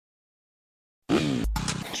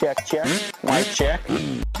Check, check. Mic check.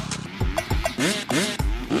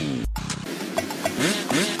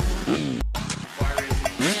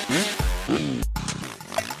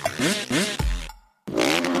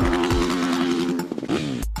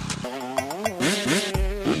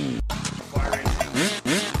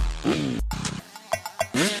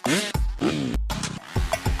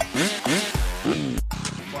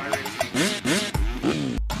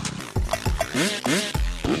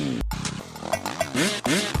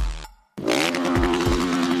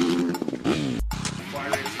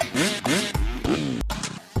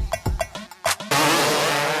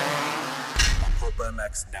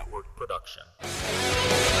 Network production.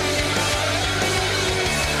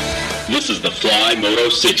 This is the Fly Moto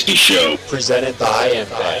 60 Show, presented by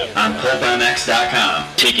MFAB on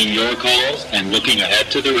PulpMX.com, taking your calls and looking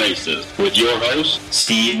ahead to the races with your host,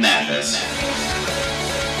 Steve Matthes.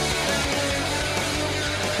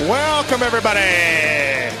 Welcome,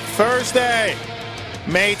 everybody. Thursday,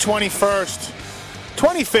 May 21st,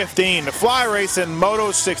 2015, the Fly Racing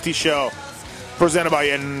Moto 60 Show, presented by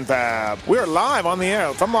MFAB. We are live on the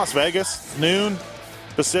air from Las Vegas, noon,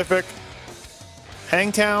 Pacific.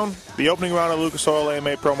 Hangtown, the opening round of Lucas Oil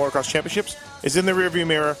AMA Pro Motocross Championships, is in the rearview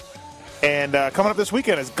mirror. And coming up this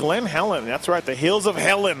weekend is Glen, Helen. That's right, the Hills of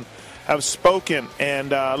Helen have spoken, and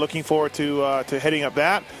looking forward to heading up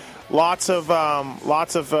that. Lots of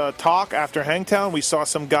talk after Hangtown. We saw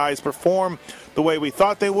some guys perform the way we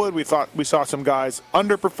thought they would. We saw some guys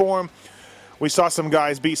underperform. We saw some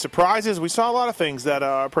guys be surprises. We saw a lot of things that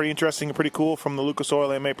are pretty interesting and pretty cool from the Lucas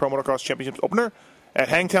Oil AMA Pro Motocross Championships opener at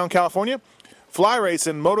Hangtown, California. Fly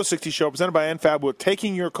Racing Moto 60 Show presented by NFAB. We're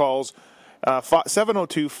taking your calls.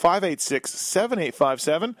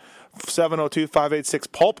 702-586-7857,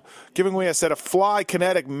 702-586-PULP, giving away a set of Fly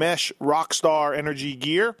Kinetic Mesh Rockstar Energy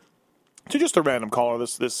gear to just a random caller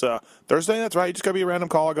this Thursday. That's right, you just got to be a random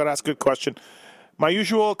caller, got to ask a good question. My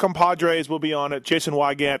usual compadres will be on it. Jason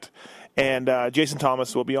Wygant and Jason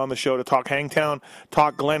Thomas will be on the show to talk Hangtown,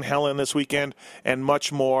 talk Glen Helen this weekend, and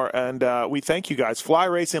much more. And we thank you guys. Fly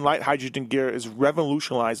Racing Light Hydrogen Gear has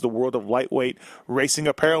revolutionized the world of lightweight racing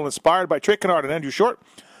apparel. Inspired by Trey Kennard and Andrew Short,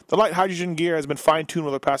 the Light Hydrogen Gear has been fine-tuned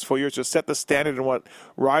over the past 4 years to set the standard in what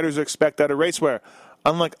riders expect out of racewear.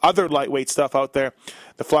 Unlike other lightweight stuff out there,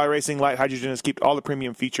 the Fly Racing Light Hydrogen has kept all the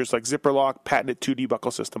premium features like zipper lock, patented 2D buckle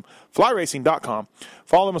system. FlyRacing.com.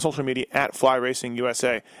 Follow them on social media at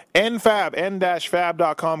FlyRacingUSA. NFAB,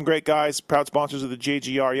 N-Fab.com. Great guys, proud sponsors of the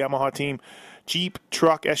JGR Yamaha team. Jeep,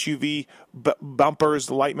 truck, SUV, bumpers,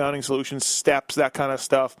 light mounting solutions, steps, that kind of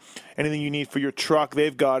stuff. Anything you need for your truck,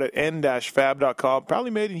 they've got it. N-Fab.com. Probably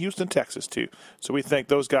made in Houston, Texas, too. So we thank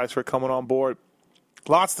those guys for coming on board.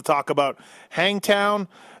 Lots to talk about. Hangtown,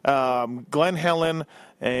 Glen Helen,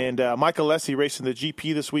 and Michael Lessie racing the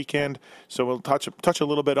GP this weekend. So we'll touch a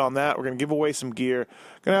little bit on that. We're going to give away some gear.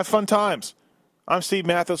 Going to have fun times. I'm Steve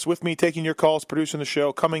Matthes, with me taking your calls, producing the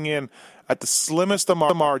show, coming in at the slimmest of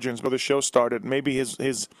margins where the show started. Maybe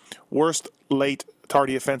his worst late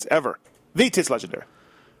tardy offense ever. The Tits Legendary.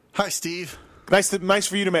 Hi, Steve. Nice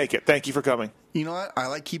for you to make it. Thank you for coming. You know what? I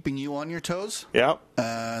like keeping you on your toes. Yeah.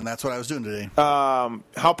 And that's what I was doing today.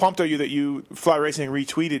 How pumped are you that you Fly Racing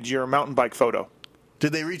retweeted your mountain bike photo?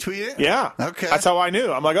 Did they retweet it? Yeah. Okay. That's how I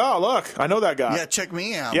knew. I'm like, oh, look, I know that guy. Yeah, check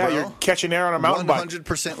me out, yeah, bro. You're catching air on a mountain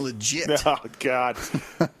 100% legit. Oh, God.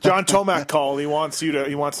 John Tomac called. He wants to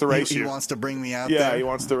race you. He wants to bring me out there. there? Yeah, he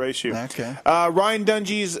wants to race you. Okay. Ryan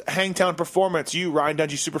Dungey's Hangtown performance. You, Ryan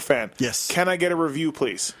Dungey, superfan. Yes. Can I get a review,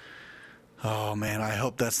 please? Oh, man, I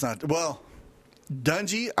hope that's not... Well,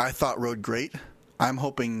 Dungey, I thought rode great. I'm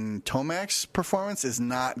hoping Tomac's performance is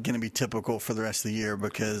not going to be typical for the rest of the year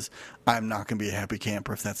because I'm not going to be a happy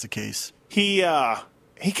camper if that's the case. He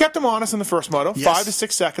kept him honest in the first moto, yes. 5 to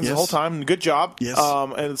 6 seconds the whole time. Good job. Yes.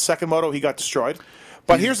 And the second moto, he got destroyed.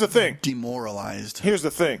 But here's the thing. Demoralized. Here's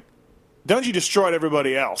the thing. Dungey destroyed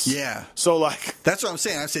everybody else. Yeah. So, like... That's what I'm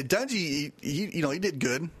saying. I said Dungey, he did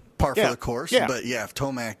good. Par for the course. Yeah. But, yeah, if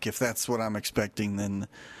Tomac, if that's what I'm expecting, then,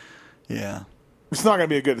 yeah. It's not going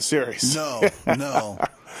to be a good series. No.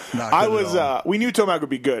 Not good at all. We knew Tomac would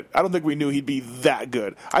be good. I don't think we knew he'd be that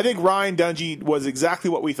good. I think Ryan Dungey was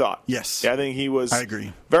exactly what we thought. Yes. Yeah, I think he was. I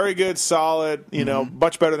agree. Very good, solid,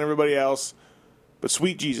 much better than everybody else. But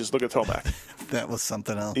sweet Jesus, look at Tomac. That was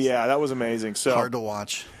something else. Yeah, that was amazing. So hard to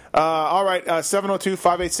watch. All right,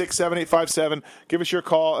 702-586-7857. Give us your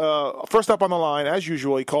call. First up on the line, as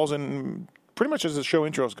usual, he calls in pretty much as the show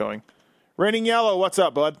intro is going. Raining Yellow, what's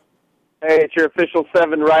up, bud? Hey, it's your official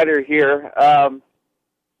 7 rider here.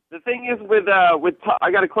 The thing is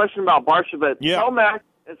I got a question about Barsha, but Tomac,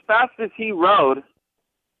 as fast as he rode,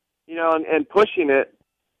 and pushing it,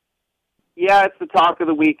 yeah, it's the talk of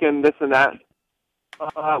the weekend, this and that.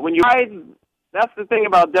 When you ride, that's the thing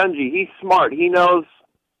about Dungey. He's smart. He knows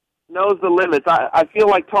the limits. I feel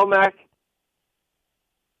like Tomac,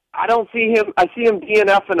 I don't see him. I see him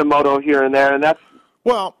DNF in a moto here and there, and that's.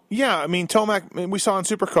 Well, yeah, I mean, Tomac, we saw in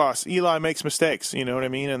Supercross, Eli makes mistakes, you know what I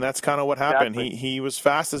mean? And that's kind of what happened. Exactly. He was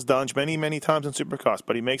fast as Dunge many, many times in Supercross,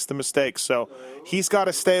 but he makes the mistakes. So he's got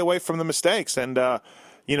to stay away from the mistakes. And,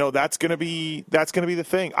 that's going to be the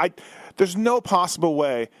thing. There's no possible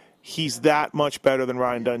way he's that much better than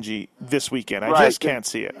Ryan Dungey this weekend. I just can't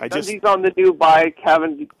see it. Dungey's on the new bike,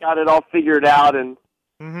 haven't got it all figured out. And,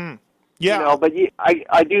 yeah. But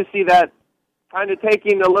I do see that kind of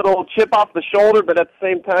taking a little chip off the shoulder, but at the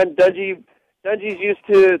same time, Dungey's used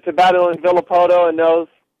to battling Villapoto and knows,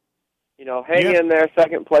 hanging in there,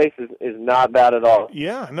 second place is not bad at all.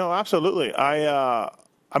 Yeah, no, absolutely.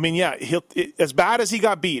 He'll as bad as he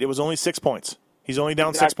got beat, it was only 6 points. He's only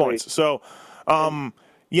down 6 points. So, I'm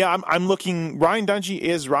looking. Ryan Dungey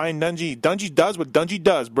is Ryan Dungey. Dungey does what Dungey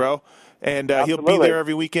does, bro. And he'll be there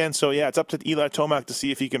every weekend. So, yeah, it's up to Eli Tomac to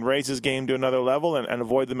see if he can raise his game to another level and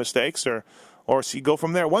avoid the mistakes or see go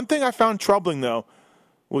from there. One thing I found troubling, though,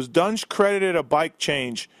 was Dunge credited a bike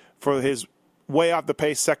change for his way off the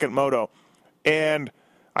pace second moto. And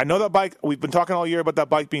I know that bike, we've been talking all year about that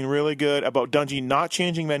bike being really good, about Dungey not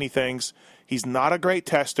changing many things. He's not a great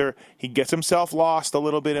tester. He gets himself lost a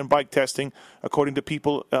little bit in bike testing, according to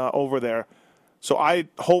people over there. So I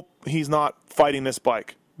hope he's not fighting this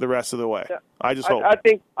bike the rest of the way. Yeah. I just hope. I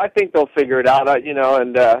think they'll figure it out,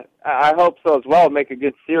 and I hope so as well, make a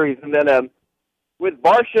good series. And then with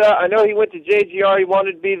Barsha, I know he went to JGR. He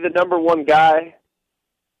wanted to be the number one guy.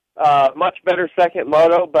 Much better second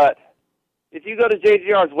moto, but if you go to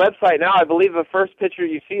JGR's website now, I believe the first picture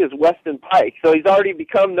you see is Weston Pike. So he's already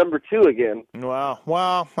become number 2 again. Wow.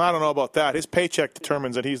 Well, I don't know about that. His paycheck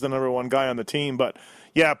determines that he's the number one guy on the team. But,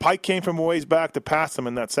 yeah, Pike came from a ways back to pass him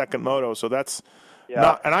in that second moto. So that's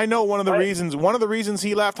not – and I know one of the reasons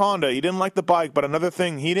he left Honda, he didn't like the bike. But another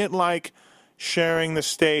thing, he didn't like sharing the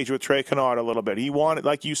stage with Trey Canard a little bit. He wanted,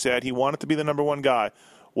 like you said, he wanted to be the number one guy.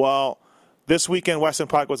 Well – this weekend, Weston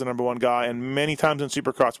Pike was the number one guy, and many times in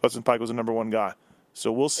Supercross, Weston Pike was the number one guy.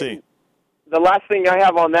 So we'll see. The last thing I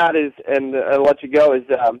have on that is, and I'll let you go, is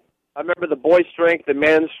I remember the boy strength, the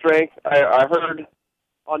man's strength. I heard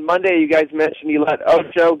on Monday you guys mentioned you let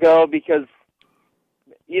Ocho go because,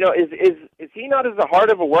 is he not as hard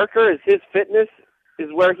of a worker? Is his fitness is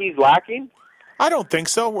where he's lacking? I don't think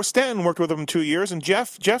so. Stanton worked with him 2 years, and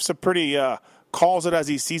Jeff's a pretty calls it as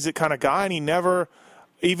he sees it kind of guy, and he never –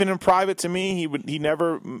 even in private to me, he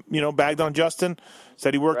never, bagged on Justin,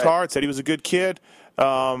 said he worked hard, said he was a good kid.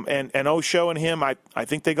 And Osho and him, I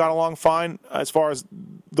think they got along fine as far as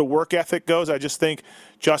the work ethic goes. I just think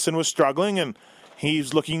Justin was struggling, and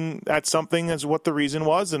he's looking at something as what the reason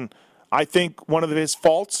was. And I think one of his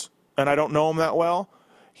faults, and I don't know him that well,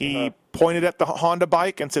 he pointed at the Honda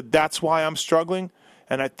bike and said, that's why I'm struggling.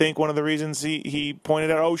 And I think one of the reasons he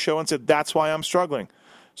pointed at Osho and said, that's why I'm struggling.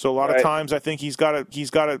 So a lot of times I think he's got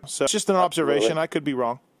to. So it's just an observation. I could be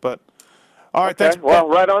wrong, but all right. Thanks. Well,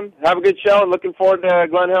 right on. Have a good show, and looking forward to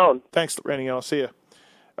Glen Helen. Thanks, Randy. I'll see you.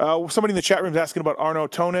 Somebody in the chat room is asking about Arno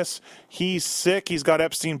Tonis. He's sick. He's got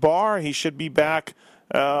Epstein-Barr. He should be back.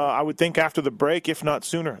 I would think after the break, if not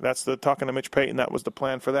sooner. That's the talking to Mitch Payton. That was the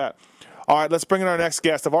plan for that. All right, let's bring in our next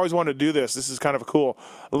guest. I've always wanted to do this. This is kind of cool.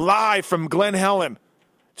 Live from Glen Helen,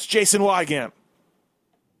 it's Jason Wygant.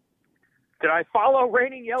 Did I follow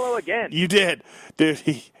Raining Yellow again? You did. Dude,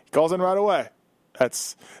 he calls in right away.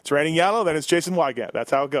 It's Raining Yellow, then it's Jason Wygant. That's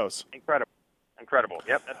how it goes. Incredible.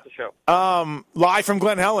 Yep, that's the show. Live from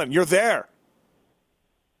Glen Helen. You're there.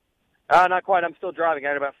 Not quite. I'm still driving. I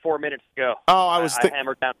had about 4 minutes to go. Oh, I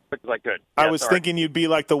hammered down as quick as I could. I was thinking you'd be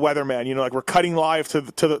like the weatherman. Like we're cutting live to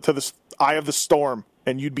the eye of the storm,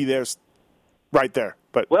 and you'd be there right there.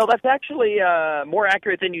 But well, that's actually more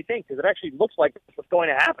accurate than you think, because it actually looks like this is going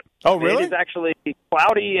to happen. Oh, really? It is actually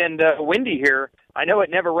cloudy and windy here. I know it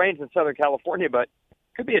never rains in Southern California, but it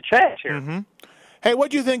could be a change here. Mm-hmm. Hey,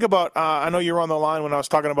 what do you think about? I know you were on the line when I was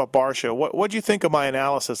talking about Barsha. What do you think of my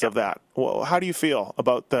analysis of that? Well, how do you feel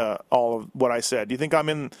about all of what I said? Do you think I'm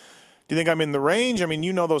in the range? I mean,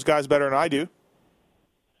 you know those guys better than I do.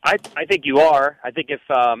 I think you are. I think if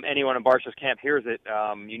anyone in Barsha's camp hears it,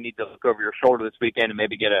 you need to look over your shoulder this weekend and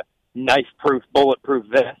maybe get a nice bulletproof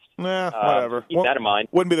vest. Whatever. Keep that in mind.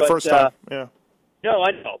 Wouldn't be the first time. Yeah. No,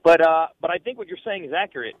 I know. But I think what you're saying is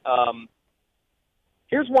accurate.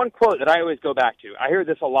 Here's one quote that I always go back to. I hear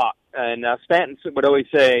this a lot. And Stanton would always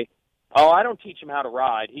say, I don't teach him how to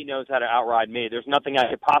ride. He knows how to outride me. There's nothing I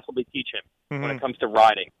could possibly teach him when it comes to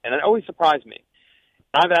riding. And it always surprised me.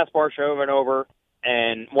 I've asked Barsha over and over,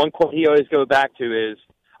 and one quote he always goes back to is,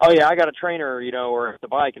 "Oh yeah, I got a trainer, or the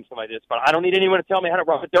bike and stuff like this, but I don't need anyone to tell me how to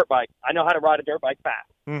ride a dirt bike. I know how to ride a dirt bike fast."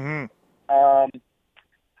 Mm-hmm.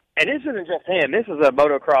 And this isn't just him. This is a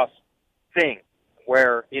motocross thing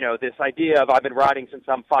where, this idea of I've been riding since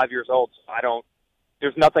I'm 5 years old, so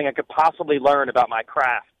there's nothing I could possibly learn about my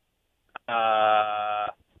craft.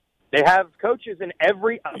 They have coaches in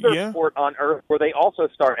every other sport on earth where they also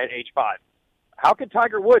start at age 5. How could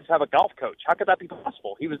Tiger Woods have a golf coach? How could that be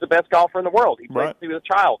possible? He was the best golfer in the world. He played since he was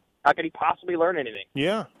a child. How could he possibly learn anything?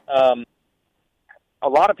 Yeah. A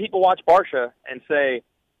lot of people watch Barsha and say,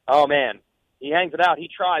 "Oh, man, he hangs it out. He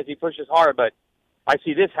tries. He pushes hard, but I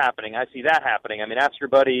see this happening. I see that happening." I mean, ask your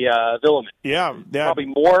buddy Villeman. Yeah. Probably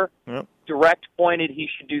more direct pointed, he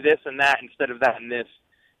should do this and that instead of that and this,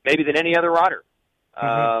 maybe than any other rider.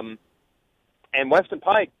 And Weston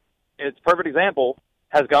Pike, it's a perfect example,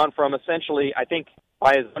 has gone from essentially, I think,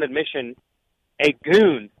 by his own admission, a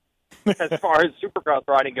goon as far as supercross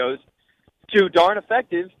riding goes, to darn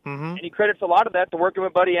effective, and he credits a lot of that to working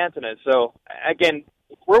with Buddy Antunez. So, again,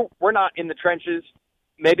 we're not in the trenches.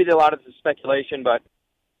 Maybe a lot of this is speculation, but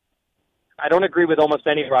I don't agree with almost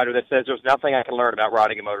any rider that says there's nothing I can learn about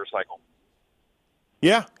riding a motorcycle.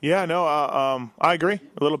 Yeah, no, I agree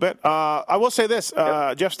a little bit. I will say this,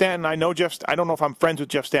 Jeff Stanton, I don't know if I'm friends with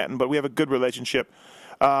Jeff Stanton, but we have a good relationship.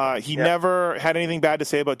 He never had anything bad to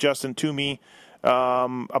say about Justin to me,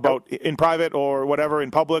 about in private or whatever in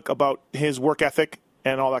public, about his work ethic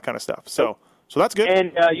and all that kind of stuff. So that's good.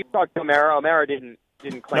 And you talked to O'Mara. O'Mara didn't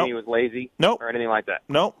claim he was lazy or anything like that.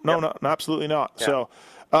 No, absolutely not. Yeah. So,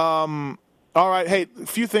 all right. Hey, a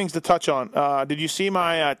few things to touch on. Did you see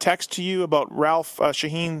my text to you about Ralph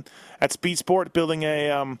Shaheen at Speed Sport building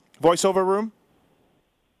a voiceover room?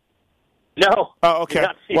 No. Oh, okay.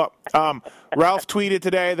 Well, Ralph tweeted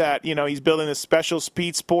today that, he's building this special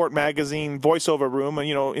Speed Sport magazine voiceover room and,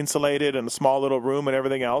 insulated and a small little room and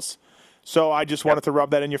everything else. So I just wanted to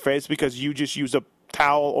rub that in your face because you just use a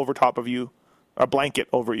towel over top of you, a blanket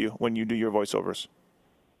over you when you do your voiceovers.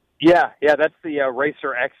 Yeah, that's the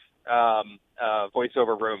Racer X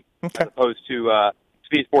voiceover room as opposed to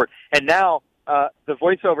Speed Sport. And now the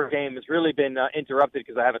voiceover game has really been interrupted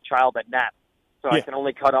because I have a child that naps. So I can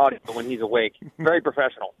only cut audio when he's awake. Very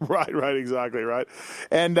professional. Right, exactly, right.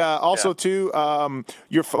 And also, too,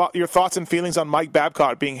 your thoughts and feelings on Mike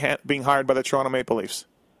Babcock being hired by the Toronto Maple Leafs.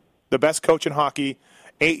 The best coach in hockey,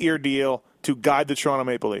 8-year deal to guide the Toronto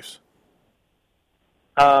Maple Leafs.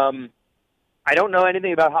 I don't know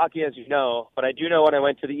anything about hockey, as you know, but I do know when I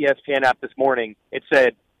went to the ESPN app this morning, it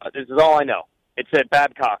said, this is all I know, it said,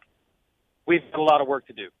 Babcock, we've got a lot of work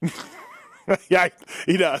to do. Yeah,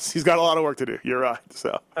 he does. He's got a lot of work to do. You're right.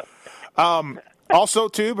 So, also,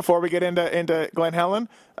 too, before we get into Glen Helen,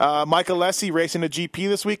 Michael Alessi racing the GP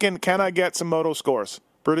this weekend. Can I get some moto scores?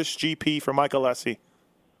 British GP for Michael Alessi.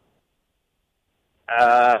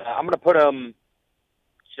 I'm going to put him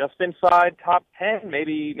just inside top 10,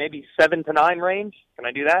 maybe 7 to 9 range. Can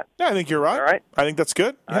I do that? Yeah, I think you're right. All right. I think that's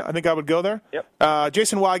good. Yeah, I think I would go there. Yep.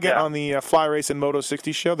 Jason Wygant on the Fly Race and Moto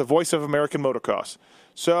 60 show, the voice of American motocross.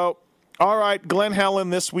 So, all right, Glen Helen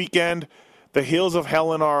this weekend. The Hills of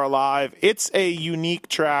Helen are alive. It's a unique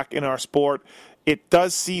track in our sport. It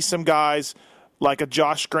does see some guys like a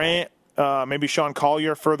Josh Grant, maybe Sean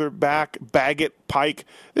Collier further back, Baggett, Pike.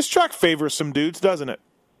 This track favors some dudes, doesn't it?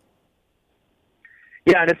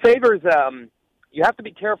 Yeah, and it favors, you have to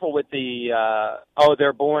be careful with the,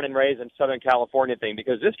 they're born and raised in Southern California thing,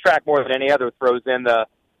 because this track, more than any other, throws in the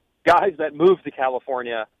guys that moved to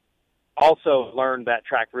California also learned that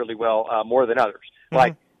track really well, more than others. Mm-hmm.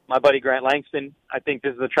 Like my buddy Grant Langston, I think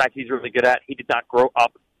this is a track he's really good at. He did not grow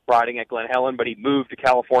up riding at Glen Helen, but he moved to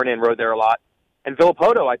California and rode there a lot. And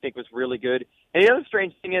Villapoto, I think, was really good. And the other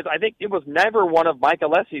strange thing is, I think it was never one of Mike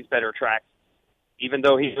Alessi's better tracks, even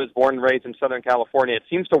though he was born and raised in Southern California. It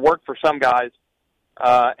seems to work for some guys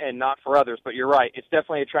and not for others. But you're right. It's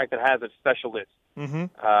definitely a track that has its specialists, and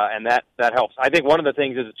that helps. I think one of the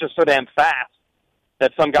things is it's just so damn fast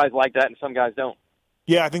that some guys like that and some guys don't.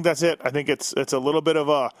 Yeah, I think that's it. I think it's a little bit of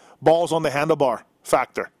a balls on the handlebar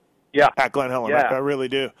factor. Yeah, at Glen Helen, yeah. I really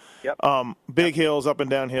do. Yep. Big hills, up and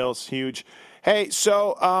down hills, huge. Hey,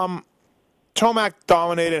 so Tomac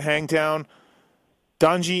dominated Hangtown.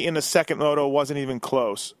 Dungey in the second moto wasn't even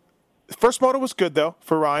close. The first moto was good, though,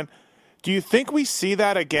 for Ryan. Do you think we see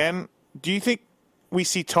that again? Do you think we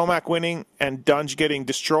see Tomac winning and Dungey getting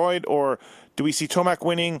destroyed, or do we see Tomac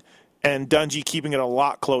winning and Dungey keeping it a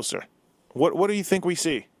lot closer? What do you think we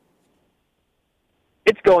see?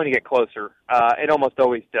 It's going to get closer. It almost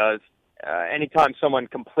always does. Anytime someone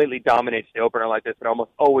completely dominates the opener like this, it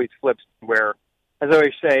almost always flips where as I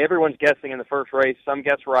always say, everyone's guessing in the first race. Some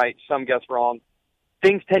guess right, some guess wrong.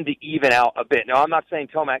 Things tend to even out a bit. Now, I'm not saying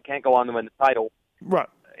Tomac can't go on to win the title. Right.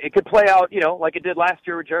 It could play out, like it did last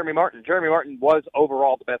year with Jeremy Martin. Jeremy Martin was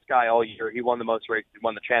overall the best guy all year. He won the most races, he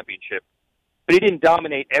won the championship. But he didn't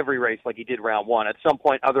dominate every race like he did round one. At some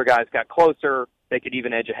point, other guys got closer. They could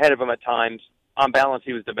even edge ahead of him at times. On balance,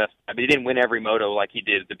 he was the best. But he didn't win every moto like he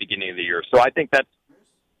did at the beginning of the year. So I think that's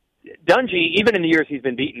Dungey, even in the years he's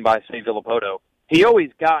been beaten by, say, Villopoto, he always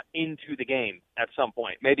got into the game at some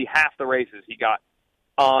point. Maybe half the races he got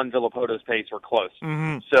on Villopoto's pace or close.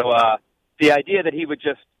 Mm-hmm. So the idea that he would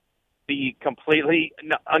just be completely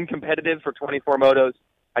uncompetitive for 24 motos,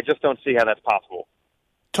 I just don't see how that's possible.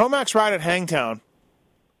 Tomac's ride at Hangtown,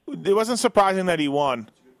 it wasn't surprising that he won,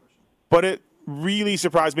 but it really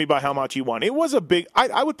surprised me by how much he won. It was a big...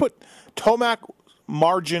 I would put Tomac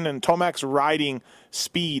margin and Tomac's riding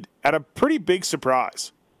speed at a pretty big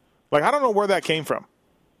surprise. Like, I don't know where that came from.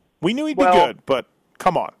 We knew he'd be good, but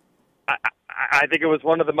come on. I think it was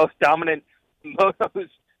one of the most dominant motos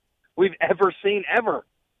we've ever seen, ever.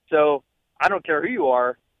 So I don't care who you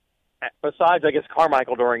are. Besides, I guess,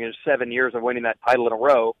 Carmichael during his 7 years of winning that title in a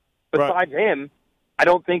row. Besides him, I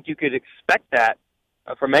don't think you could expect that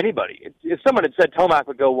from anybody. If someone had said Tomac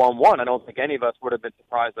would go 1-1, I don't think any of us would have been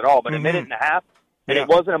surprised at all. But a minute and a half, and it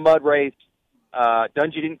wasn't a mud race.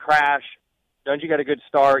 Dungey didn't crash. Dungey got a good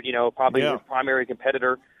start, probably his primary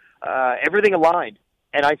competitor. Everything aligned.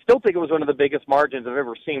 And I still think it was one of the biggest margins I've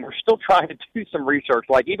ever seen. We're still trying to do some research.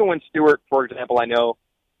 Like, even when Stewart, for example, I know,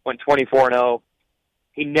 went 24-0,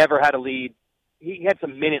 he never had a lead. He had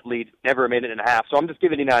some minute lead, never a minute and a half. So I'm just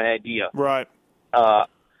giving you an idea. Right.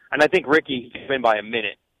 And I think Ricky could win by a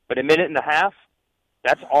minute. But a minute and a half,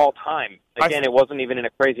 that's all time. Again, it wasn't even in a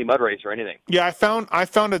crazy mud race or anything. Yeah, I found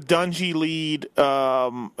a Dungey lead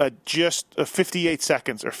at just 58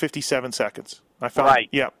 seconds or 57 seconds. I found right.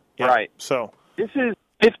 Yep. Right. So this is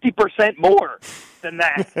 50% more than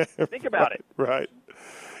that. Think about it. Right.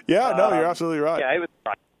 Yeah. No, you're absolutely right. Yeah, it was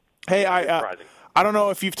surprising. Hey, I don't know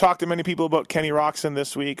if you've talked to many people about Kenny Roczen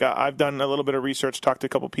this week. I've done a little bit of research, talked to a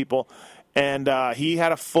couple people, and he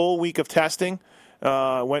had a full week of testing.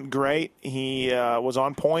 Went great. He was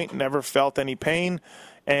on point, never felt any pain,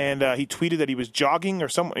 and he tweeted that he was jogging, or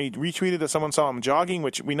he retweeted that someone saw him jogging,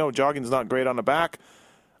 which we know jogging's not great on the back.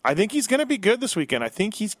 I think he's going to be good this weekend. I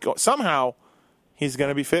think somehow he's going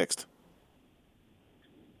to be fixed.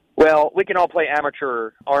 Well, we can all play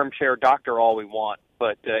amateur armchair doctor all we want,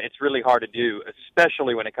 but it's really hard to do,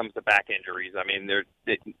 especially when it comes to back injuries. I mean,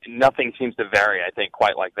 nothing seems to vary, I think,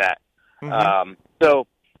 quite like that. Mm-hmm. So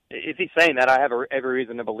if he's saying that, I have every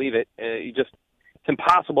reason to believe it. It's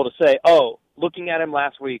impossible to say, looking at him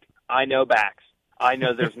last week, I know backs. I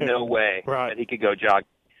know there's no way that he could go jog.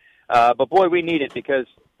 But, boy, we need it because,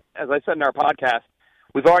 as I said in our podcast,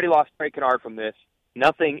 we've already lost Trey Kennard from this.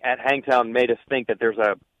 Nothing at Hangtown made us think that there's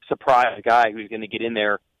a surprise guy who's going to get in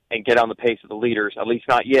there and get on the pace of the leaders, at least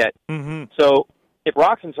not yet. Mm-hmm. So if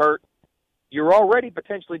Roczen's hurt, you're already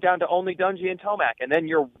potentially down to only Dungey and Tomac, and then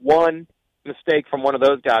you're one mistake from one of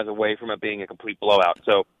those guys away from it being a complete blowout.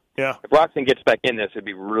 So if Roczen gets back in this, it'd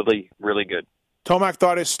be really, really good. Tomac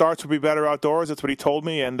thought his starts would be better outdoors. That's what he told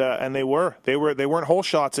me, and they were. They weren't hole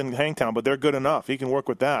shots in Hangtown, but they're good enough. He can work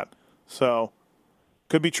with that. So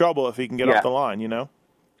could be trouble if he can get off the line,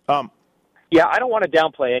 Yeah, I don't want to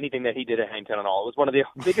downplay anything that he did at Hangtown at all. It was one of the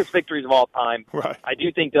biggest victories of all time. Right. I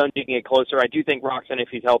do think Dungey can get closer. I do think Roczen, if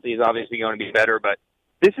he's healthy, is obviously going to be better. But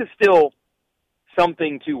this is still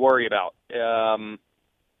something to worry about.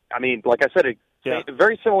 I mean, like I said, a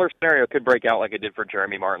very similar scenario could break out like it did for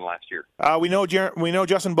Jeremy Martin last year. We know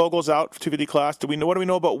Justin Bogle's out for 250 class. What do we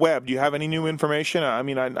know about Webb? Do you have any new information? I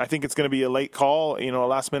mean, I think it's going to be a late call, a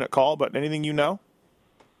last-minute call, but anything you know?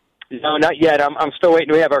 No, not yet. I'm still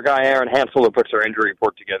waiting. We have our guy Aaron Hansel who puts our injury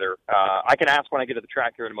report together. I can ask when I get to the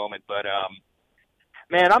track here in a moment, but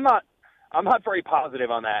man, I'm not very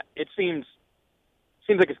positive on that. It seems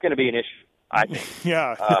like it's going to be an issue, I think.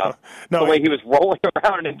 Yeah. The way he was rolling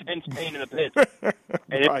around in intense pain in the pits,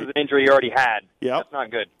 and it was an injury he already had. Yeah, that's not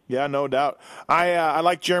good. Yeah, no doubt. I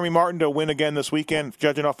like Jeremy Martin to win again this weekend,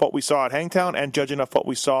 judging off what we saw at Hangtown and judging off what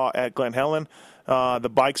we saw at Glen Helen. The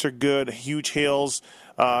bikes are good, huge hills.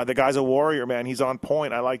 The guy's a warrior, man. He's on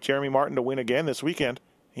point. I like Jeremy Martin to win again this weekend.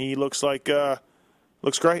 He looks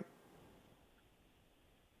great.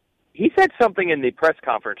 He said something in the press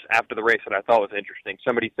conference after the race that I thought was interesting.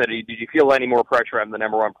 Somebody said, "Did you feel any more pressure having the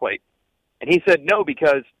number one plate?" And he said, "No,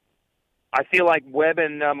 because I feel like Webb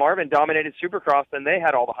and Marvin dominated Supercross, and they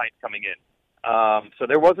had all the hype coming in. So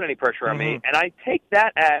there wasn't any pressure on me." And I take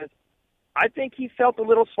that as I think he felt a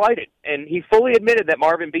little slighted, and he fully admitted that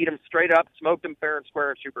Marvin beat him straight up, smoked him fair and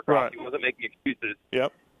square in Supercross. Right. He wasn't making excuses.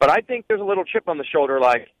 Yep. But I think there's a little chip on the shoulder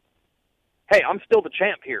like, hey, I'm still the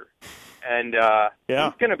champ here. And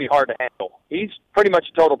he's going to be hard to handle. He's pretty much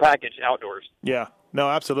a total package outdoors. Yeah. No,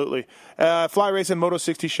 absolutely. Fly Racing Moto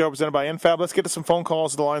 60 show presented by NFAB. Let's get to some phone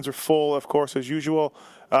calls. The lines are full, of course, as usual.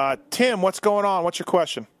 Tim, what's going on? What's your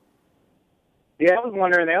question? Yeah, I was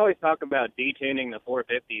wondering, they always talk about detuning the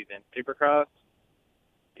 450s in Supercross.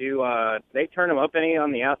 Do they turn them up any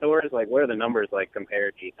on the outdoors? Like, what are the numbers like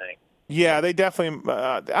compared, do you think? Yeah, they definitely.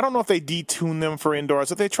 I don't know if they detune them for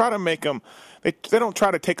indoors. If they try to make them, they don't try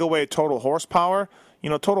to take away total horsepower.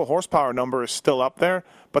 Total horsepower number is still up there,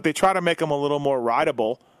 but they try to make them a little more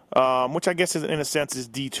rideable, which I guess in a sense is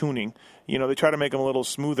detuning. They try to make them a little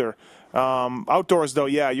smoother. Outdoors, though,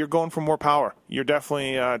 yeah, you're going for more power. You're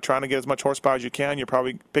definitely trying to get as much horsepower as you can. You're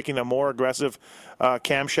probably picking a more aggressive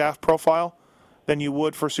camshaft profile than you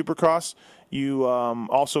would for Supercross. You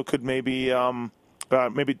also could maybe bump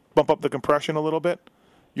up the compression a little bit.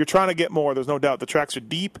 You're trying to get more. There's no doubt. The tracks are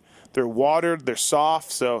deep. They're watered. They're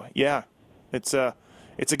soft. So, yeah, it's a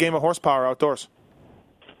game of horsepower outdoors.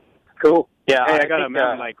 Cool. Yeah, hey, I got a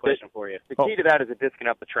mountain bike question for you. The key to that is a discing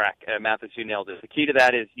up the track. Matthes, you nailed it. The key to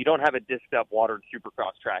that is you don't have a disced up, watered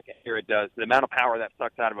Supercross track. And here it does. The amount of power that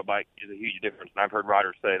sucks out of a bike is a huge difference. And I've heard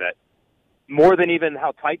riders say that more than even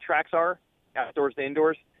how tight tracks are, outdoors to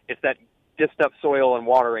indoors, it's that disced up soil and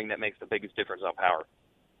watering that makes the biggest difference on power.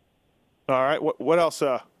 All right. What else?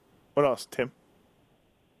 What else, Tim?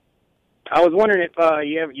 I was wondering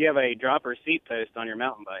if you have a dropper seat post on your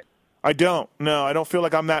mountain bike. I don't. No, I don't feel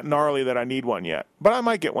like I'm that gnarly that I need one yet. But I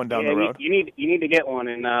might get one down the road. You need to get one,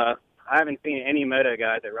 and I haven't seen any moto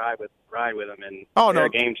guys that ride with them, and they're a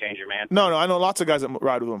game changer, man. No, I know lots of guys that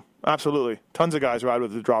ride with them. Absolutely, tons of guys ride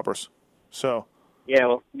with the droppers. So. Yeah,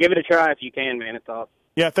 well, give it a try if you can, man. It's awesome.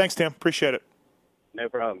 Yeah, thanks, Tim. Appreciate it. No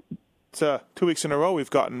problem. It's 2 weeks in a row we've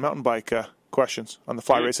gotten mountain bike questions on the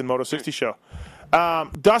Fly Racing Moto 60 show.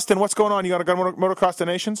 Dustin, what's going on? You got to go to Motocross the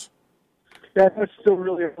Nations? Yeah, it's still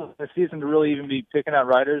really early in the season to really even be picking out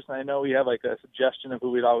riders. I know we have like a suggestion of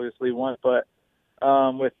who we'd obviously want, but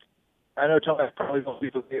I know Tomac probably won't be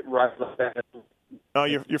able to get riders like that. Oh,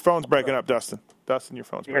 your phone's breaking up, Dustin. Dustin, your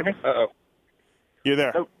phone's breaking up. Uh-oh. You're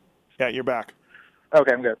there. Oh. Yeah, you're back.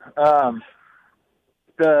 Okay, I'm good.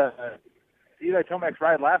 The Eli Tomac's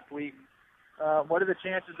ride last week, what are the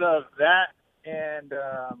chances of that and,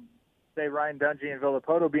 say, Ryan Dungey and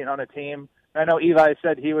Villapoto being on a team? I know Eli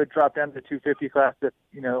said he would drop down to the 250 class if,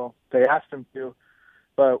 they asked him to.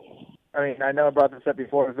 But, I know I brought this up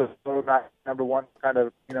before. Villapoto not number one kind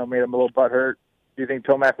of, made him a little butthurt. Do you think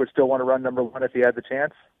Tomac would still want to run number one if he had the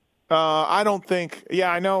chance? I don't think.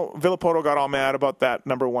 Yeah, I know Villapoto got all mad about that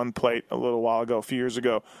number one plate a little while ago, a few years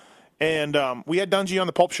ago. And we had Dungey on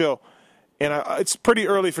the Pulp Show. And it's pretty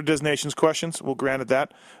early for Diz Nations questions. We'll grant it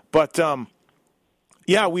that. But, I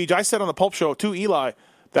said on the Pulp Show to Eli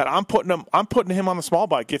that I'm putting him on the small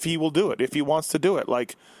bike if he will do it, if he wants to do it.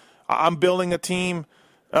 Like, I'm building a team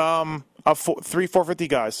of 450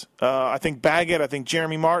 guys. I think Baggett, I think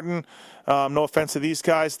Jeremy Martin. No offense to these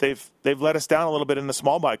guys, they've let us down a little bit in the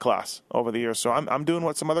small bike class over the years. So I'm doing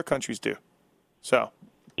what some other countries do. So,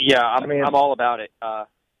 yeah, I'm all about it. The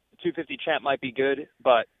 250 champ might be good,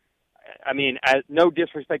 but no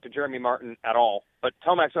disrespect to Jeremy Martin at all, but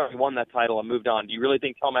Tomac's already won that title and moved on. Do you really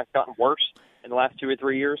think Tomac's gotten worse in the last 2 or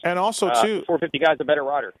 3 years? And also, too, 450 guy's a better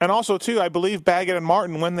rider. And also, too, I believe Baggett and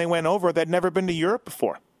Martin, when they went over, they'd never been to Europe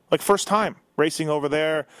before. Like, first time racing over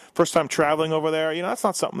there, first time traveling over there. That's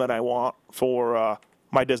not something that I want for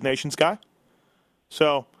my Diz Nations guy.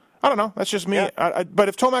 So, I don't know. That's just me. Yeah. But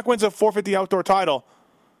if Tomac wins a 450 outdoor title,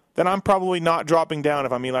 then I'm probably not dropping down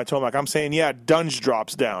if I'm Eli Tomac. I'm saying, Dunge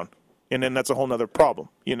drops down. And then that's a whole other problem,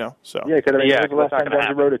 So yeah, because the last time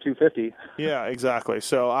Dungey rode a 250. Yeah, exactly.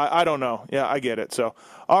 So I don't know. Yeah, I get it. So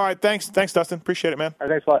all right, thanks, Dustin. Appreciate it, man. All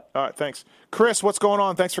right, thanks a lot. All right, thanks, Chris. What's going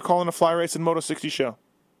on? Thanks for calling the Fly Racing Moto 60 show.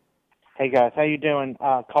 Hey guys, how you doing?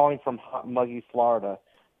 Calling from hot and muggy Florida.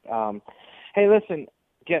 Hey, listen.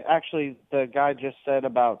 Actually, the guy just said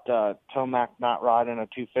about Tomac not riding a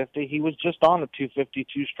 250. He was just on a 250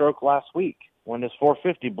 two-stroke last week when his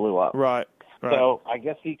 450 blew up. Right. So I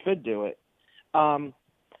guess he could do it.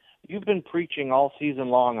 You've been preaching all season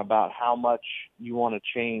long about how much you want to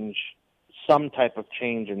change, some type of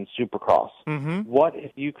change in Supercross. Mm-hmm. What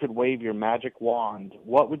if you could wave your magic wand?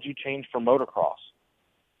 What would you change for motocross?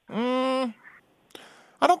 I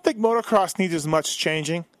don't think motocross needs as much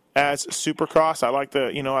changing as Supercross. I like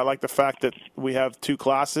the fact that we have two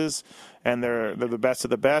classes and they're the best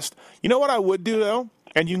of the best. You know what I would do though,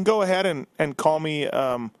 and you can go ahead and call me.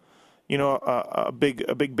 a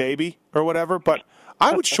big baby or whatever. But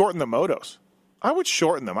I would shorten the motos. I would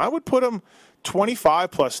shorten them. I would put them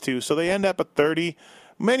 25 plus 2, so they end up at 30.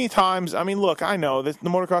 Many times, I mean, look, I know the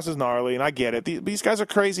motocross is gnarly, and I get it. These guys are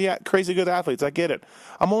crazy good athletes. I get it.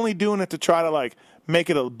 I'm only doing it to try to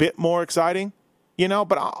make it a bit more exciting,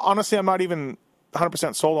 But honestly, I'm not even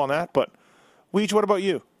 100% sold on that. But Weege, what about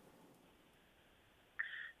you?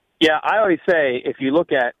 Yeah, I always say if you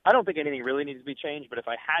look at, I don't think anything really needs to be changed. But if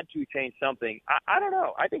I had to change something, I don't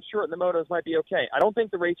know. I think shorten the motos might be okay. I don't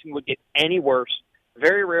think the racing would get any worse.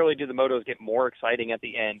 Very rarely do the motos get more exciting at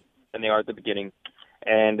the end than they are at the beginning.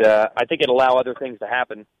 And I think it'll allow other things to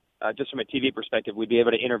happen. Just from a TV perspective, we'd be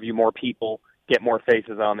able to interview more people, get more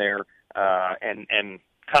faces on there, and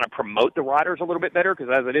kind of promote the riders a little bit better.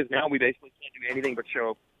 Because as it is now, we basically can't do anything but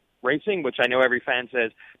show racing, which I know every fan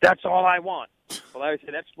says, that's all I want. Well, I would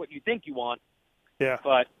say that's what you think you want. Yeah.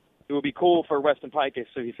 But it would be cool for Weston Pike if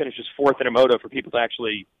he finishes 4th in a moto for people to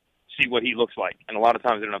actually see what he looks like. And a lot of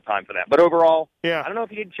times they don't have time for that. But overall, I don't know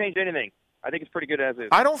if you need to change anything. I think it's pretty good as is.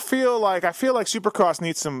 I feel like Supercross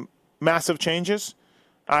needs some massive changes.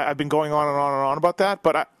 I've been going on and on and on about that,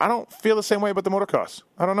 but I don't feel the same way about the motocross.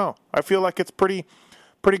 I don't know. I feel like it's pretty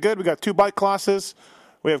good. We got 2 bike classes.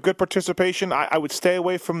 We have good participation. I would stay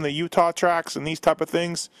away from the Utah tracks and these type of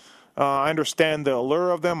things. I understand the allure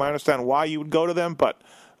of them. I understand why you would go to them, but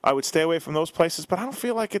I would stay away from those places. But I don't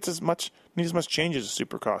feel like it's needs as much changes as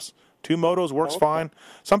Supercross. 2 motos works fine.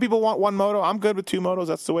 Some people want 1 moto. I'm good with 2 motos.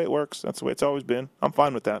 That's the way it works. That's the way it's always been. I'm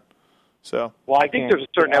fine with that. So. Well, I think there's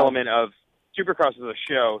a certain element of Supercross is a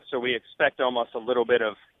show, so we expect almost a little bit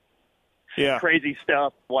of crazy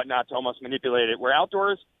stuff, whatnot, to almost manipulate it. Where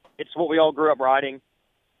outdoors, it's what we all grew up riding.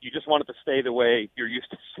 You just want it to stay the way you're used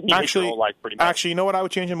to seeing it your whole life, pretty much. Actually, you know what I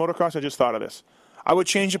would change in motocross? I just thought of this. I would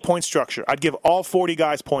change the point structure. I'd give all 40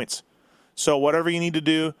 guys points. So whatever you need to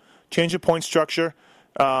do, change the point structure.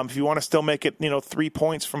 If you want to still make it, 3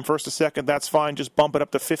 points from first to second, that's fine. Just bump it up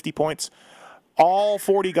to 50 points. All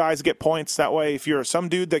 40 guys get points. That way, if you're some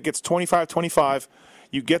dude that gets 25-25,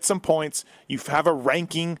 you get some points, you have a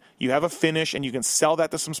ranking, you have a finish, and you can sell that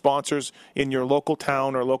to some sponsors in your local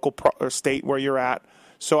town or local or state where you're at.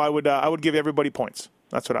 So I would give everybody points.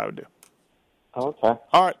 That's what I would do. Okay.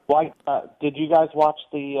 All right. Well, did you guys watch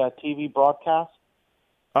the TV broadcast?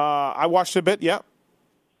 I watched a bit, yeah.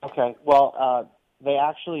 Okay. Well, they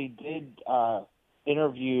actually did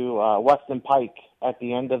interview Weston Pike at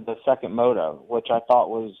the end of the second moto, which I thought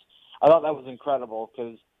that was incredible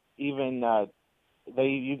because even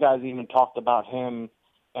you guys even talked about him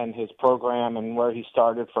and his program and where he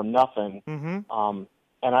started from nothing. Mm-hmm.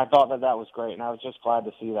 And I thought that was great, and I was just glad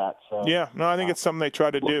to see that. So yeah, no, I think it's something they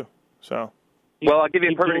try to do. So. Well, I'll give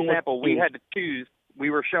you a perfect example. We had to choose.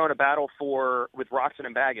 We were showing a battle with Roxon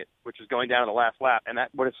and Baggett, which was going down to the last lap, and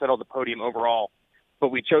that would have settled the podium overall. But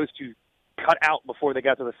we chose to cut out before they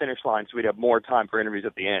got to the finish line so we'd have more time for interviews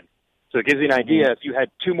at the end. So it gives you an idea. If you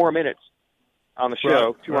had 2 more minutes on the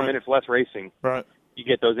show, 2 more minutes less racing, you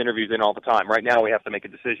get those interviews in all the time. Right now we have to make a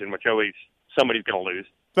decision, which always somebody's going to lose.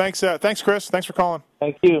 Thanks, Chris. Thanks for calling.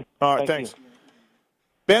 Thank you. All right, thanks.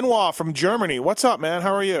 Benoit from Germany. What's up, man?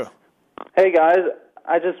 How are you? Hey, guys.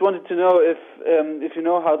 I just wanted to know if you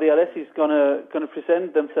know how the Alessis gonna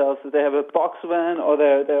present themselves. Do they have a box van or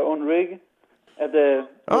their own rig at the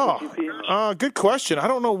GP? Good question. I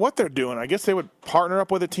don't know what they're doing. I guess they would partner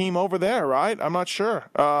up with a team over there, right? I'm not sure.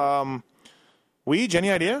 Weege,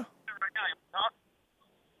 any idea?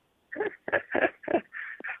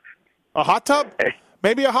 A hot tub?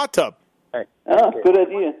 Maybe a hot tub. Good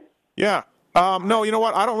idea. Yeah. No, you know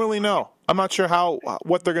what? I don't really know. I'm not sure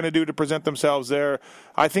what they're going to do to present themselves there.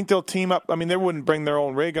 I think they'll team up. I mean, they wouldn't bring their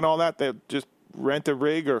own rig and all that. They'll just rent a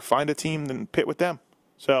rig or find a team and pit with them.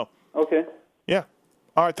 So. Okay. Yeah.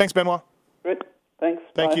 All right. Thanks, Benoit. Great. Thanks.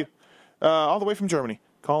 Thank you. All the way from Germany,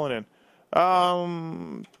 calling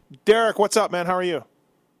in. Derek, what's up, man? How are you?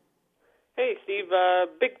 Hey, Steve.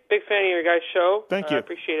 Big fan of your guys' show. Thank you. I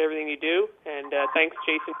appreciate everything you do, and thanks,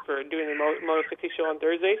 Jason, for doing the Moto 60 show on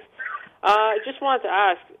Thursdays. I just wanted to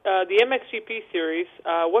ask, the MXGP series,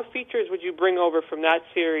 what features would you bring over from that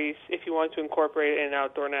series if you wanted to incorporate it in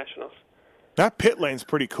Outdoor Nationals? That pit lane's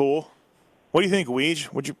pretty cool. What do you think,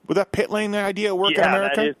 Weege? Would that pit lane idea work in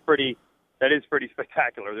America? That is pretty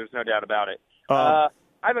spectacular. There's no doubt about it. I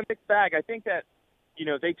have a mixed bag. I think that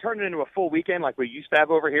they turned it into a full weekend like we used to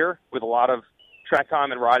have over here with a lot of track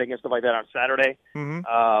time and riding and stuff like that on Saturday.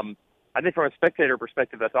 Mm-hmm. I think from a spectator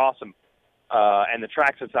perspective, that's awesome. And the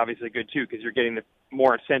tracks, it's obviously good, too, because you're getting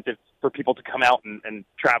more incentive for people to come out and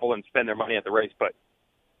travel and spend their money at the race. But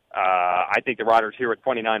I think the riders here at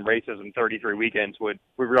 29 races and 33 weekends would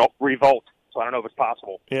revolt. So I don't know if it's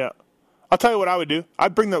possible. Yeah. I'll tell you what I would do.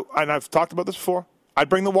 And I've talked about this before, I'd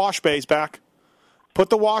bring the wash bays back. Put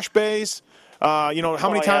the wash bays. How many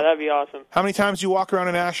times? Yeah, that'd be awesome. How many times you walk around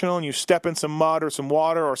a national and you step in some mud or some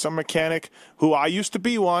water, or some mechanic who I used to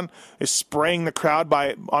be one is spraying the crowd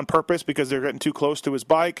on purpose because they're getting too close to his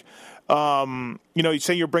bike. You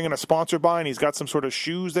say you're bringing a sponsor by and he's got some sort of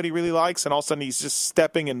shoes that he really likes, and all of a sudden he's just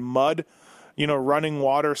stepping in mud, running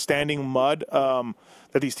water, standing mud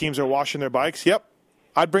that these teams are washing their bikes. Yep,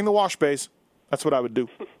 I'd bring the wash bays. That's what I would do.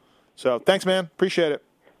 So thanks, man. Appreciate it.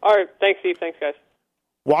 All right. Thanks, Steve. Thanks, guys.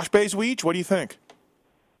 Wash bays, Weech? What do you think?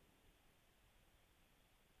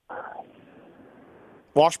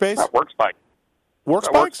 Wash bays? Works bike. Works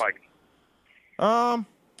Works bikes? bike.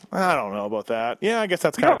 I don't know about that. Yeah, I guess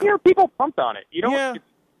that's You kind don't hear people pumped on it. You don't. Yeah.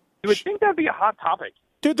 You would think that'd be a hot topic.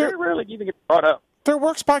 Dude, very rarely even get brought up. They're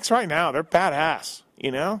works bikes right now. They're badass.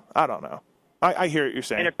 I don't know. I hear what you're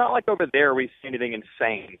saying. And it's not like over there we see anything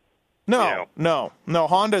insane. No.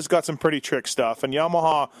 Honda's got some pretty trick stuff, and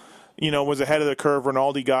Yamaha, was ahead of the curve.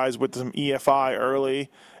 Rinaldi guys with some EFI early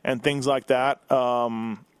and things like that.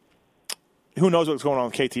 Who knows what's going on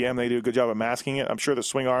with KTM? They do a good job of masking it. I'm sure the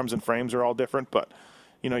swing arms and frames are all different, but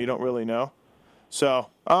you don't really know. So,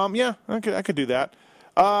 yeah, I could do that.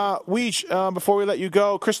 Weech, before we let you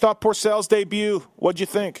go, Christophe Pourcel's debut. What'd you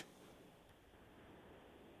think?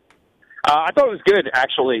 I thought it was good,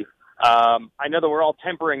 actually. I know that we're all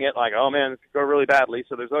tempering it like, oh, man, this could go really badly,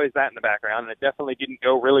 so there's always that in the background, and it definitely didn't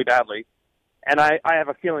go really badly. And I have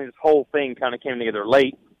a feeling this whole thing kind of came together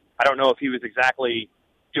late. I don't know if he was exactly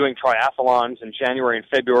doing triathlons in January and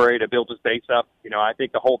February to build his base up. I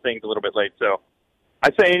think the whole thing's a little bit late. So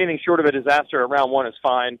I'd say anything short of a disaster at round one is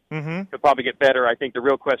fine. Mm-hmm. He'll probably get better. I think the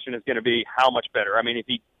real question is going to be how much better. I mean, if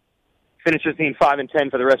he finishes being 5 and 10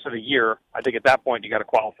 for the rest of the year, I think at that point you got to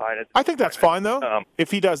qualify it. I think that's fine, though.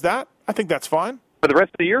 If he does that, I think that's fine. For the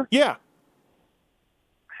rest of the year? Yeah.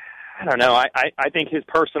 I don't know. I think his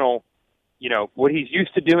personal, what he's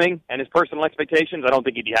used to doing and his personal expectations, I don't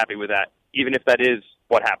think he'd be happy with that, even if that is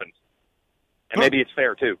what happens. And maybe it's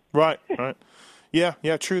fair, too. Right.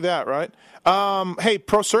 Yeah, true that, right? Hey,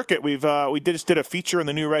 Pro Circuit, we just did a feature in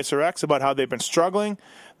the new Racer X about how they've been struggling.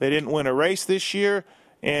 They didn't win a race this year.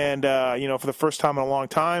 And, for the first time in a long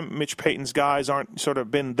time, Mitch Payton's guys aren't sort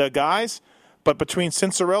of been the guys. But between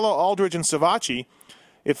Cincerello, Aldridge, and Savacci,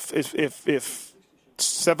 if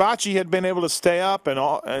Savacci had been able to stay up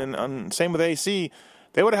and same with AC,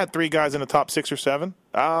 they would have had 3 guys in the top 6 or 7.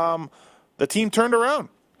 The team turned around.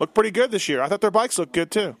 Looked pretty good this year. I thought their bikes looked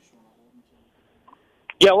good, too.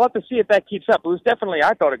 Yeah, we'll have to see if that keeps up. It was definitely,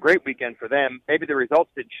 I thought, a great weekend for them. Maybe the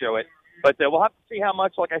results didn't show it. But we'll have to see how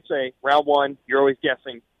much, like I say, round one, you're always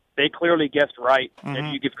guessing. They clearly guessed right. Mm-hmm.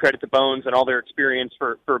 And you give credit to Bones and all their experience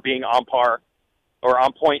for being on par or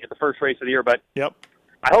on point at the first race of the year. But yep.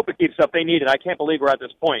 I hope it keeps up. They need it. I can't believe we're at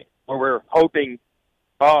this point where we're hoping,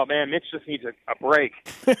 oh, man, Mitch just needs a break.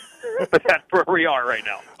 But that's where we are right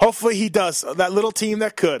now. Hopefully he does. That little team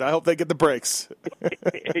that could. I hope they get the breaks.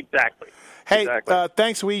 Exactly. Hey,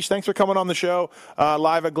 thanks, Weesh. Thanks for coming on the show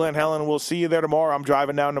live at Glen, Helen. We'll see you there tomorrow. I'm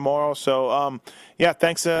driving down tomorrow. So,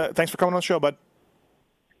 thanks for coming on the show, bud.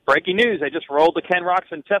 Breaking news. They just rolled the Ken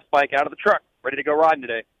Roxon test bike out of the truck, ready to go riding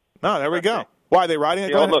today. Oh, there we go. Why, are they riding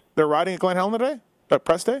at Glen? They're riding at Glen Helen today?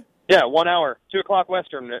 Press day? Yeah, 1 hour, 2 o'clock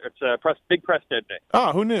Western. It's big press day today.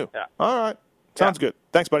 Oh, who knew? Yeah. All right. Sounds good.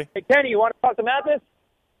 Thanks, buddy. Hey, Kenny, you want to talk to Matthes?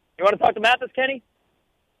 You want to talk to Matthes, Kenny?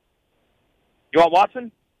 You want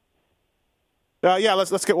Watson? Yeah,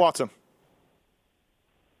 let's get Watson.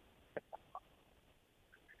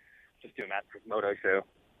 Just do Matthes' Moto Show.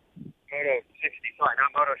 Moto 60, sorry,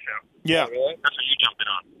 not Moto Show. Yeah. Oh, really? That's what you jumping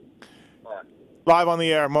on. Live on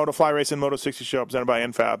the air, Moto Fly Racing Moto 60 Show presented by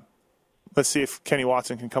NFAB. Let's see if Kenny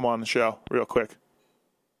Watson can come on the show real quick.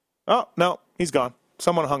 Oh, no, he's gone.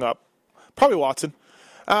 Someone hung up. Probably Watson.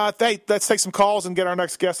 Let's take some calls and get our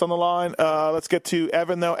next guest on the line. Let's get to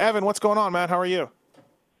Evan, though. Evan, what's going on, man? How are you?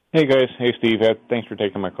 Hey, guys. Hey, Steve. Thanks for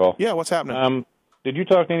taking my call. Yeah, what's happening? Did you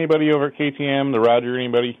talk to anybody over at KTM, the Roger,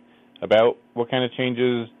 anybody, about what kind of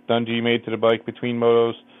changes Dungey made to the bike between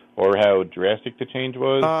motos or how drastic the change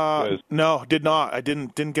was? No, did not. I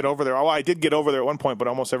didn't get over there. Oh, I did get over there at one point, but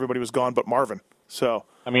almost everybody was gone but Marvin. So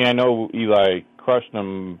I mean, I know Eli crushed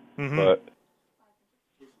them, but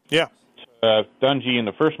yeah, Dungey in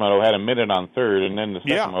the first moto had a minute on third, and then the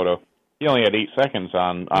second moto, he only had 8 seconds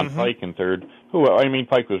on Pike in third.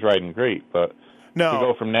 Pike was riding great, but to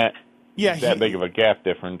go from that big of a gap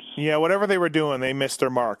difference. Yeah, whatever they were doing, they missed their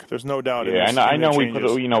mark. There's no doubt. Yeah, I know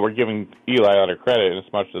we're giving Eli a lot of credit, and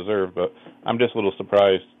it's much deserved, but I'm just a little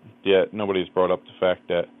surprised yet nobody's brought up the fact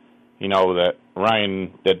that,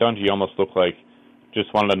 that Dungey almost looked like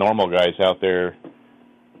just one of the normal guys out there,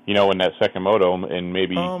 in that second moto, and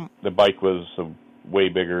maybe the bike was a way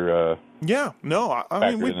bigger. I mean, I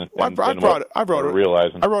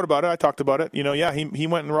wrote about it. I talked about it. He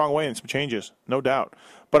went in the wrong way in some changes, no doubt.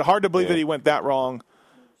 But hard to believe that he went that wrong.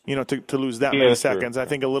 To lose that many seconds. I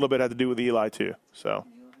think a little bit had to do with Eli too. So.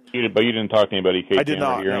 But you didn't talk to anybody, Kate? I did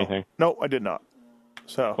not. Or anything? No, I did not.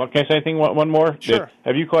 So. Well, can I say anything? One more? Sure.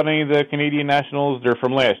 Have you caught any of the Canadian Nationals? They're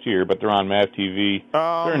from last year, but they're on Mav TV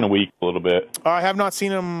during the week a little bit. I have not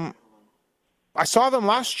seen them. I saw them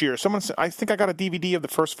last year. I think I got a DVD of the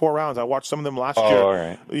first 4 rounds. I watched some of them last year. All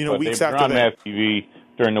right. But weeks after that. They're on Mav TV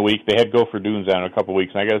during the week. They had Gopher Dunes on in a couple of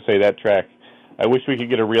weeks, and I got to say that track. I wish we could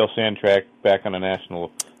get a real sand track back on a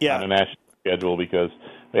national schedule, because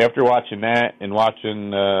after watching that and watching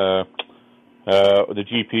the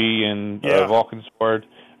GP and Valkensport,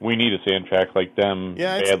 we need a sand track like them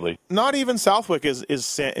badly. Not even Southwick is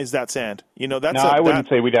that sand. I wouldn't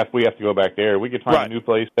say we have to go back there. We could find a new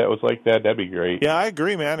place that was like that. That'd be great. Yeah, I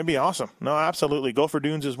agree, man. It'd be awesome. No, absolutely. Gopher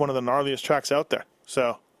Dunes is one of the gnarliest tracks out there.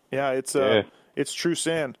 So it's true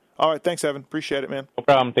sand. All right, thanks, Evan. Appreciate it, man. No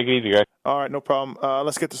problem. Take it easy, guys. All right, no problem.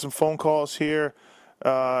 Let's get to some phone calls here.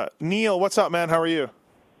 Neil, what's up, man? How are you?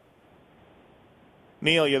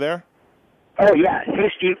 Neil, you there? Oh, yeah.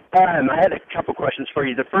 Hey, Steve. I had a couple questions for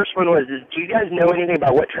you. The first one was, do you guys know anything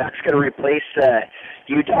about what track's going to replace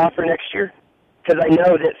Utah for next year? Because I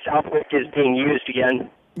know that Southwick is being used again.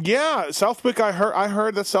 Yeah, Southwick, I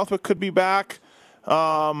heard that Southwick could be back.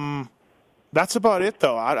 That's about it,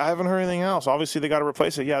 though. I haven't heard anything else. Obviously, they got to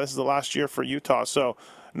replace it. Yeah, this is the last year for Utah. So,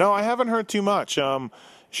 no, I haven't heard too much.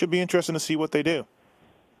 Should be interesting to see what they do.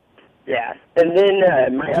 Yeah. And then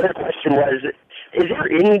my other question was, is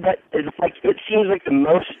there any it seems like the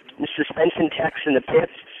most suspension techs in the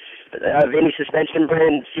pits of any suspension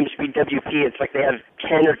brand seems to be WP. It's like they have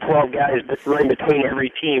 10 or 12 guys but running between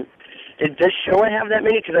every team. Does Showa have that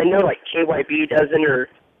many? Because I know like KYB doesn't, or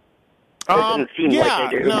doesn't seem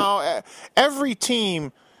like they do. No, every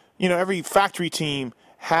team, every factory team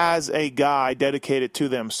has a guy dedicated to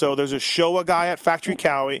them. So there's a Showa guy at Factory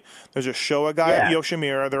Cowie. There's a Showa guy at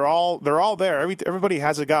Yoshimura. They're all there. Everybody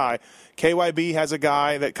has a guy. KYB has a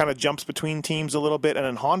guy that kind of jumps between teams a little bit, and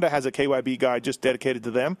then Honda has a KYB guy just dedicated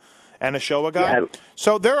to them, and a Showa guy. Yeah.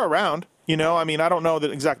 So they're around. I mean, I don't know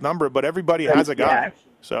the exact number, but everybody has a guy. Yeah.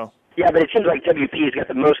 So. Yeah, but it seems like WP's got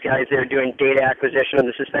the most guys there doing data acquisition on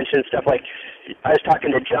the suspension and stuff. Like, I was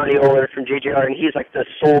talking to Johnny Oler from JGR, and he's like the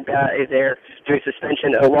sole guy there doing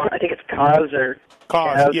suspension. I think it's Kaz or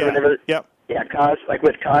Kaz, yeah. Or whatever. Yep. Yeah, Kaz, like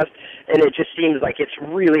with Kaz. And it just seems like it's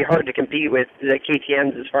really hard to compete with the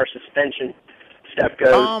KTMs as far as suspension stuff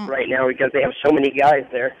goes right now, because they have so many guys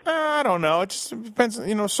there. I don't know. It just depends.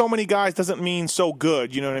 So many guys doesn't mean so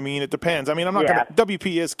good. You know what I mean? It depends. I mean, I'm not going to.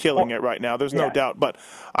 WP is killing it right now. There's no doubt. But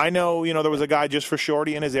I know, there was a guy just for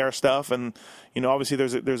Shorty and his air stuff, and obviously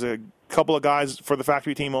there's a couple of guys for the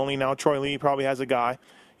factory team only now. Troy Lee probably has a guy.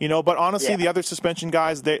 But honestly, the other suspension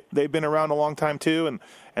guys, they've been around a long time too,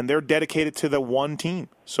 and they're dedicated to the one team.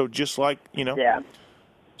 So just like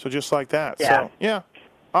So just like that. Yeah. So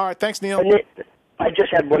All right. Thanks, Neil. I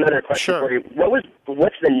just had one other question for you.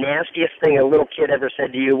 What's the nastiest thing a little kid ever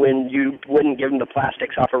said to you when you wouldn't give him the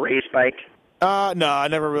plastics off a race bike? No, I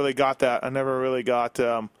never really got that. I never really got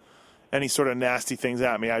any sort of nasty things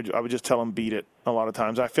at me. I would just tell them beat it a lot of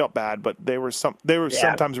times. I felt bad, but they were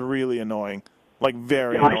sometimes really annoying, like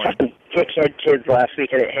very annoying. I saw some dickhead kids last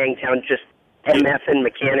weekend at Hangtown just MFing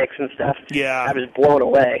mechanics and stuff. Yeah. I was blown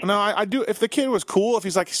away. No, I do. If the kid was cool, if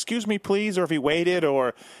he's like, excuse me, please, or if he waited,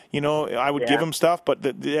 or, I would give him stuff. But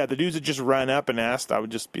the dudes that just ran up and asked, I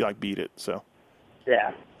would just be like, beat it. So.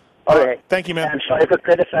 Yeah. All right. Thank you, man. I'm sorry for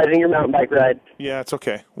criticizing your mountain bike ride. Yeah, it's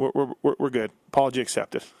okay. We're good. Apology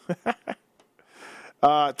accepted.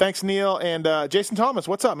 Thanks, Neil. And Jason Thomas,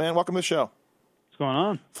 what's up, man? Welcome to the show. What's going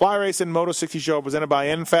on? Fly Racing Moto 60 Show presented by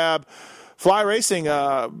NFAB. Fly Racing,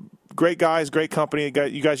 great guys, great company.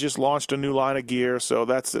 You guys just launched a new line of gear, so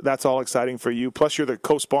that's all exciting for you. Plus, you're the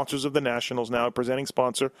co-sponsors of the Nationals now, presenting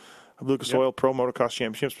sponsor of Lucas Oil Pro Motocross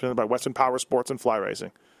Championships, presented by Western Power Sports and Fly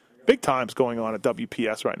Racing. Big times going on at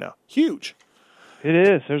WPS right now. Huge. It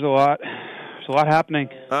is. There's a lot. There's a lot happening.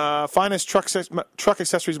 Finest truck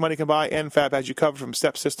accessories money can buy. NFAB has you covered, from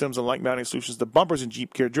step systems and light mounting solutions to bumpers and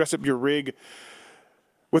Jeep gear. Dress up your rig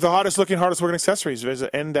with the hardest looking, hardest working accessories.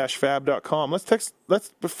 Visit n-fab.com.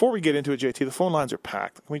 Before we get into it, JT, the phone lines are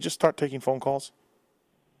packed. Can we just start taking phone calls?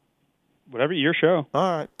 Whatever, your show.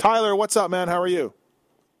 All right. Tyler, what's up, man? How are you?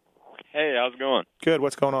 Hey, how's it going? Good.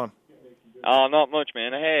 What's going on? Not much,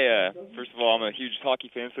 man. Hey, first of all, I'm a huge hockey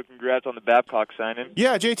fan, so congrats on the Babcock signing.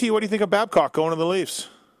 Yeah, JT, what do you think of Babcock going to the Leafs?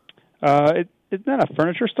 Isn't that a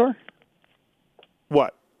furniture store?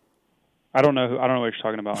 What? I don't know what you're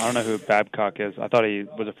talking about. I don't know who Babcock is. I thought he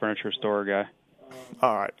was a furniture store guy.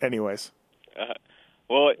 All right. Anyways.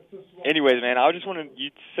 Well, anyways, man, I was just wondering,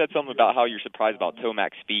 you said something about how you're surprised about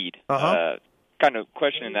Tomac's speed. Kind of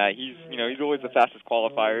questioning that. He's always the fastest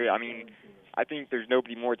qualifier. I mean, I think there's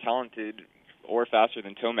nobody more talented or faster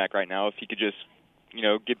than Tomac right now if he could just,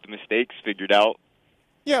 get the mistakes figured out.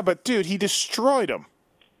 Yeah, but, dude, he destroyed him.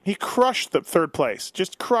 He crushed the third place.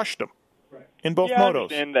 Just crushed him in both motos. I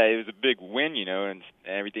understand that it was a big win, and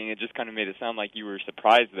everything. It just kind of made it sound like you were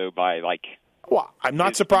surprised, though, by, like... Well, I'm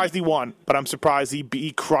not surprised he won, but I'm surprised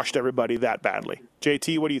he crushed everybody that badly.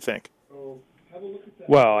 JT, what do you think?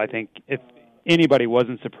 Well, I think if anybody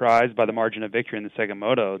wasn't surprised by the margin of victory in the second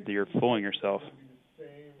moto, you're fooling yourself.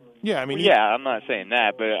 Yeah, I mean... I'm not saying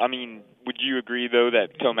that, but, I mean, would you agree, though,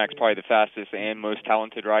 that Tomac's probably the fastest and most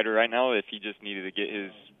talented rider right now if he just needed to get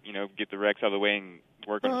his, get the wrecks out of the way and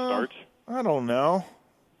work on the starts? I don't know.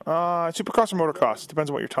 Supercross or motocross?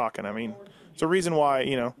 Depends on what you're talking. I mean, it's a reason why,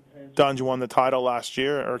 Dunge won the title last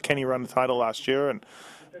year, or Kenny won the title last year, and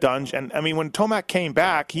Dunge. And, I mean, when Tomac came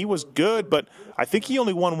back, he was good, but I think he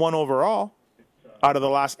only won one overall out of the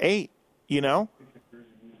last 8,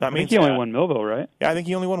 I think he only won Millville, right? Yeah, I think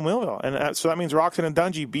he only won Millville. And so that means Roxon and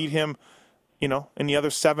Dungey beat him, in the other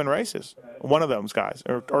 7 races. One of those guys,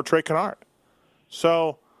 or Trey Kennard.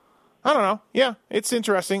 So, I don't know. Yeah, it's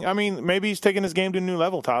interesting. I mean, maybe he's taking his game to a new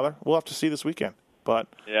level, Tyler. We'll have to see this weekend. But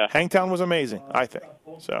Hangtown was amazing, I think.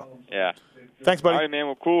 So yeah. Thanks, buddy. All right, man.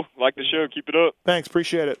 Well, cool. Like the show. Keep it up. Thanks.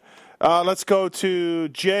 Appreciate it. Let's go to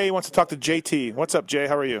Jay. He wants to talk to JT. What's up, Jay?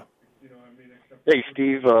 How are you? Hey,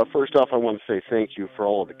 Steve. First off, I want to say thank you for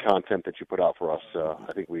all of the content that you put out for us.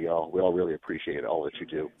 I think we all really appreciate all that you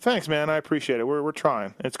do. Thanks, man. I appreciate it. We're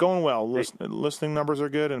trying. It's going well. Listening numbers are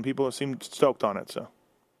good, and people seem stoked on it. So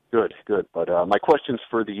good. But my question's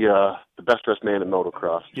for the best dressed man in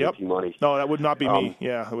motocross. Yep. JT Money. No, that would not be me.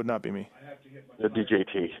 Yeah, it would not be me. It'd be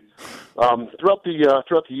JT. Throughout the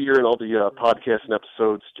year and all the podcasts and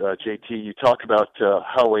episodes, JT, you talk about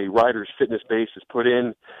how a rider's fitness base is put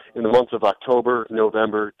in the months of October,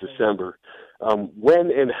 November, December.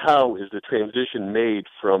 When and how is the transition made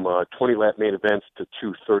from 20-lap main events to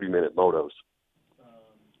 2 30-minute motos?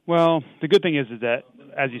 Well, the good thing is that,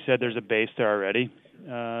 as you said, there's a base there already.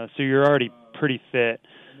 So you're already pretty fit.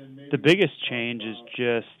 The biggest change is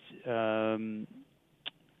just kind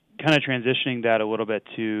of transitioning that a little bit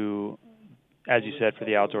to, as you said, for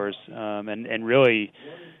the outdoors. And really,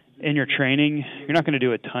 in your training, you're not going to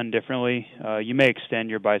do a ton differently. You may extend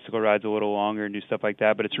your bicycle rides a little longer and do stuff like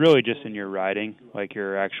that, but it's really just in your riding, like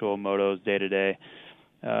your actual motos day-to-day.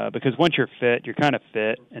 Because once you're fit, you're kind of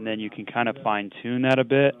fit, and then you can kind of fine-tune that a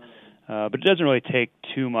bit. But it doesn't really take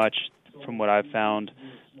too much from what I've found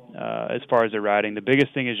as far as the riding. The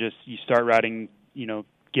biggest thing is just you start riding,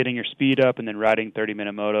 getting your speed up and then riding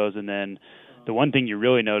 30-minute motos. And then the one thing you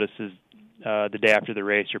really notice is the day after the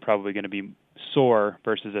race, you're probably going to be sore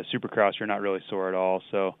versus a Supercross, you're not really sore at all.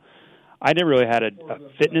 So I never really had a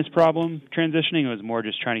fitness problem transitioning. It was more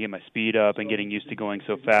just trying to get my speed up and getting used to going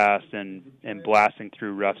so fast and blasting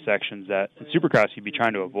through rough sections that in Supercross you'd be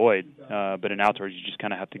trying to avoid. But in outdoors, you just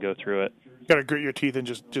kind of have to go through it. You got to grit your teeth and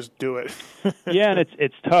just do it. Yeah, and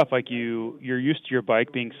it's tough. Like you're used to your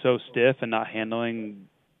bike being so stiff and not handling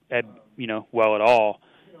well at all.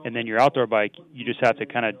 And then your outdoor bike, you just have to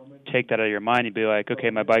kind of take that out of your mind and be like, okay,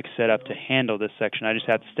 my bike's set up to handle this section. I just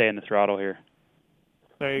have to stay in the throttle here.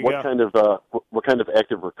 There you go. What kind of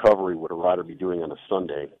active recovery would a rider be doing on a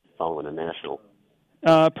Sunday following a national?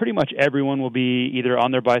 Pretty much everyone will be either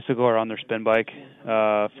on their bicycle or on their spin bike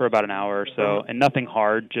for about an hour or so, and nothing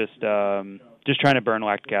hard, just trying to burn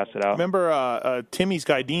lactic acid out. Remember Timmy's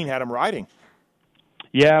guy Dean had him riding.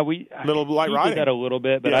 Yeah, little light riding. Did that a little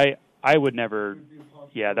bit, but yeah. I would never.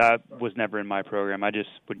 Yeah, that was never in my program. I just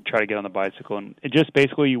would try to get on the bicycle, and it just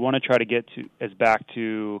basically you want to try to get back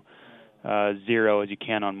to 0 as you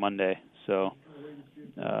can on Monday. So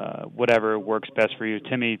whatever works best for you.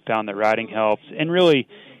 Timmy found that riding helps, and really,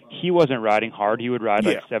 he wasn't riding hard. He would ride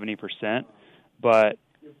like 70%, but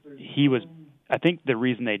he was. I think the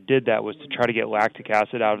reason they did that was to try to get lactic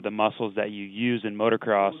acid out of the muscles that you use in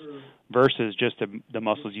motocross versus just the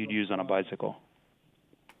muscles you'd use on a bicycle.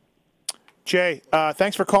 Jay,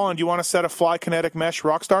 thanks for calling. Do you want to set a Fly Kinetic Mesh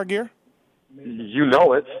Rockstar gear? You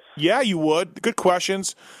know it. Yeah, you would. Good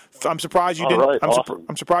questions. I'm surprised you didn't. Right, awesome.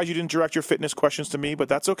 I'm surprised you didn't direct your fitness questions to me, but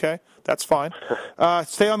that's okay. That's fine.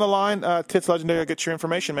 Stay on the line. Tits Legendary will get your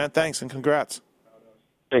information, man. Thanks and congrats.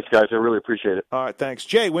 Thanks, guys. I really appreciate it. All right, thanks.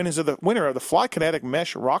 Jay, winner of the Fly Kinetic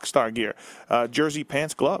Mesh Rockstar gear, jersey,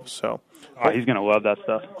 pants, gloves. So Oh, he's going to love that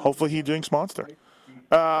stuff. Hopefully he drinks Monster.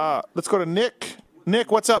 Let's go to Nick.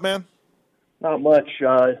 Nick, what's up, man? Not much.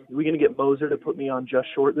 Are we going to get Moser to put me on just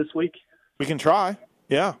short this week? We can try.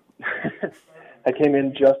 Yeah. I came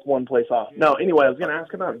in just one place off. No, anyway, I was going to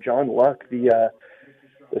ask about John Luck, the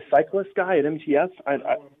cyclist guy at MTF.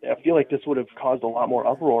 I feel like this would have caused a lot more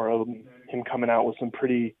uproar of him coming out with some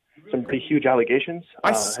pretty huge allegations.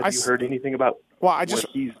 Have you heard anything about? Well, I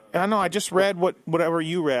just read whatever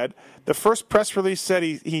you read. The first press release said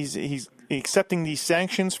he's accepting these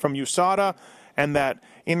sanctions from USADA, and that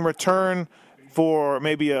in return for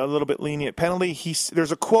maybe a little bit lenient penalty,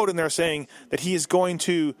 there's a quote in there saying that he is going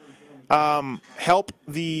to help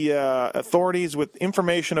the authorities with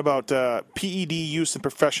information about PED use in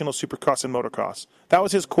professional supercross and motocross. That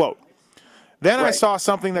was his quote. Then I saw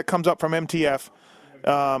something that comes up from MTF.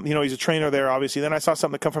 He's a trainer there, obviously. Then I saw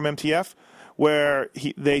something that come from MTF where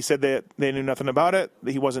they said that they knew nothing about it,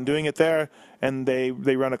 that he wasn't doing it there, and they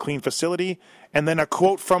run a clean facility. And then a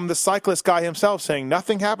quote from the cyclist guy himself saying,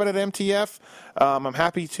 nothing happened at MTF. I'm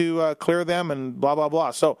happy to clear them and blah, blah,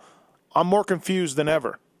 blah. So I'm more confused than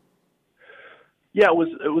ever. Yeah, it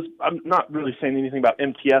was. I'm not really saying anything about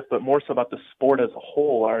MTF, but more so about the sport as a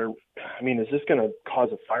whole. Is this going to cause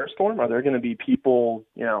a firestorm? Are there going to be people,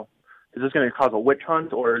 is this going to cause a witch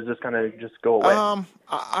hunt, or is this going to just go away?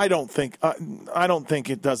 I don't think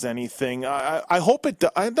it does anything. I hope it.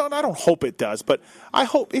 I don't hope it does, but I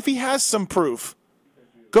hope if he has some proof,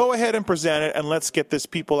 go ahead and present it, and let's get these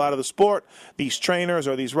people out of the sport. These trainers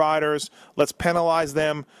or these riders, let's penalize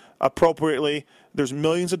them appropriately. There's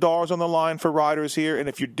millions of dollars on the line for riders here, and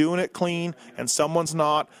if you're doing it clean and someone's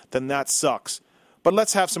not, then that sucks. But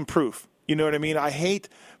let's have some proof. You know what I mean? I hate,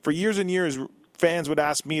 for years and years, fans would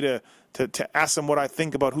ask me to ask them what I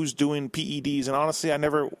think about who's doing PEDs, and honestly, I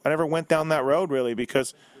never went down that road really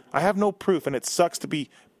because I have no proof, and it sucks to be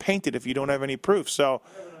painted if you don't have any proof. So,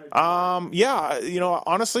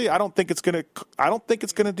 honestly, I don't think it's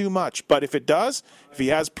gonna do much. But if it does, if he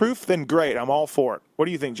has proof, then great. I'm all for it. What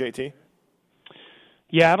do you think, JT?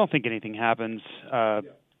 Yeah, I don't think anything happens for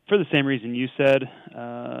the same reason you said,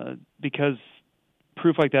 because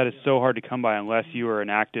proof like that is so hard to come by unless you are an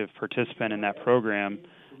active participant in that program.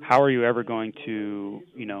 How are you ever going to,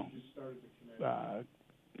 how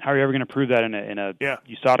are you ever going to prove that in a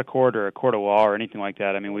USADA court or a court of law or anything like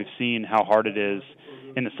that? I mean, we've seen how hard it is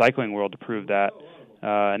in the cycling world to prove that,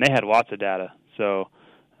 and they had lots of data. So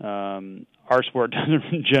our sport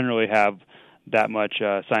doesn't generally have that much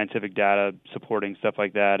scientific data supporting stuff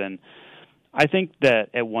like that. And I think that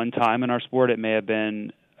at one time in our sport it may have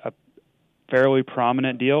been a fairly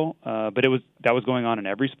prominent deal, but that was going on in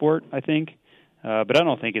every sport, I think. But I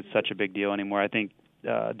don't think it's such a big deal anymore. I think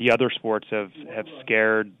the other sports have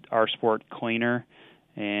scared our sport cleaner,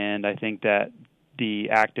 and I think that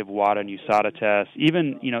the active WADA and USADA tests,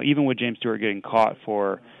 even with James Stewart getting caught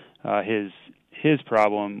for his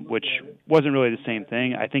problem, which wasn't really the same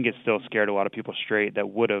thing, I think it still scared a lot of people straight that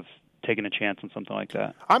would have taken a chance on something like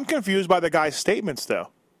that. I'm confused by the guy's statements, though.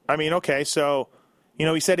 I mean, okay, so,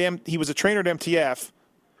 he said he was a trainer at MTF,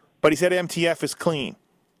 but he said MTF is clean,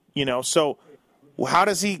 so how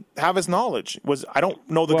does he have his knowledge? I don't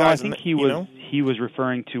know the guys. I think he was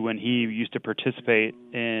referring to when he used to participate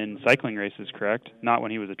in cycling races, correct? Not when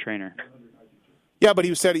he was a trainer. Yeah, but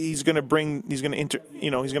he said he's going to bring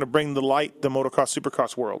the light, the motocross,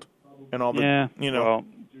 supercross world, and all the Well,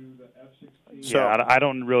 I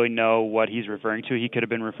don't really know what he's referring to. He could have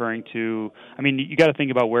been referring to. I mean, you got to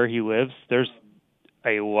think about where he lives. There's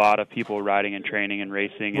a lot of people riding and training and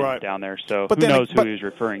racing down there. So who knows who he was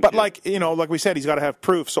referring to. But like we said, he's got to have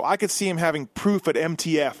proof. So I could see him having proof at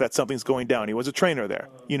MTF that something's going down. He was a trainer there.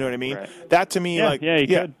 You know what I mean? Right. That to me,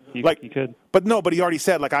 could. He could. But he already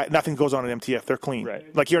said, nothing goes on at MTF. They're clean.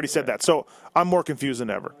 Right. Like, he already said that. So I'm more confused than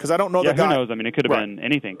ever because I don't know the guy. Who knows? I mean, it could have been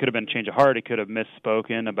anything. It could have been a change of heart. It could have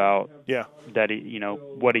misspoken about that he,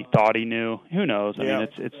 what he thought he knew. Who knows? I mean,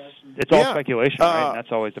 it's all speculation, right? And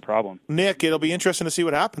that's always the problem. Nick, it'll be interesting to see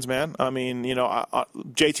what happens, man. I mean,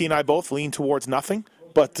 JT and I both lean towards nothing,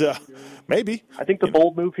 but maybe. I think the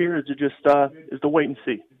bold move here is to just is to wait and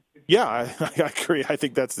see. Yeah, I agree. I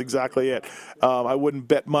think that's exactly it. I wouldn't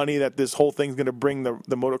bet money that this whole thing's going to bring the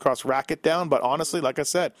motocross racket down. But honestly, like I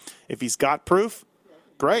said, if he's got proof,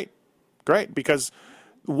 great. Because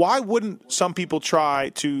why wouldn't some people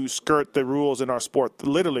try to skirt the rules in our sport?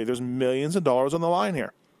 Literally, there's millions of dollars on the line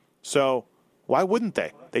here. So why wouldn't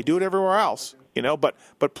they? They do it everywhere else, But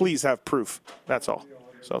please have proof. That's all.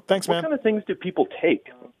 So thanks, man. What kind of things do people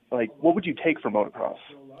take? Like, what would you take for motocross?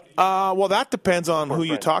 Well, that depends on who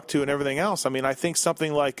you talk to and everything else. I mean, I think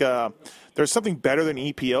something like there's something better than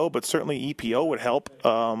EPO, but certainly EPO would help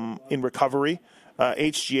in recovery.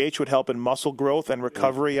 HGH would help in muscle growth and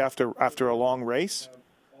recovery after a long race.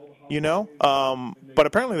 But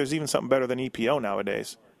apparently there's even something better than EPO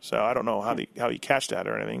nowadays. So I don't know how you catch that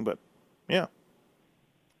or anything, but yeah.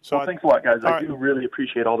 So well, thanks a lot, guys. I do really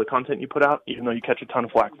appreciate all the content you put out, even though you catch a ton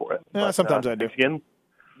of flack for it. Yeah, but, sometimes I do. Thanks again.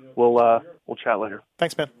 We'll chat later.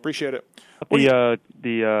 Thanks, man. Appreciate it.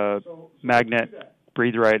 The magnet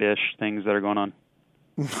breathe right-ish things that are going on.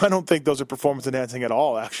 I don't think those are performance enhancing at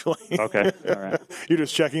all, actually. Okay, all right. You're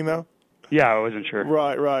just checking, though? Yeah, I wasn't sure.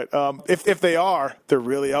 Right. If they are, they're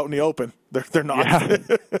really out in the open. They're not.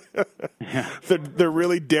 Yeah. They're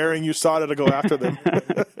really daring USADA to go after them.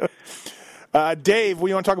 Dave,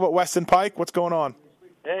 we want to talk about Weston Pike? What's going on?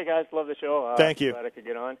 Hey, guys. Love the show. Thank you. Glad I could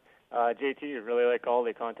get on. JT, you really like all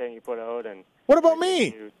the content you put out. And what about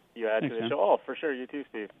me? You add to the show. Oh, for sure. You too,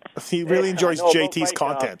 Steve. He really enjoys JT's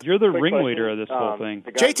content. You're the ringleader of this whole thing.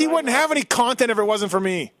 JT wouldn't have any content if it wasn't for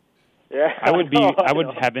me. Yeah, I would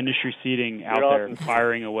have industry seating out there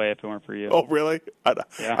firing away if it weren't for you. Oh, really?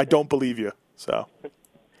 I don't believe you. So,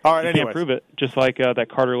 all right. You Anyway, can't prove it. Just like that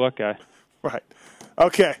Carter Luck guy. Right.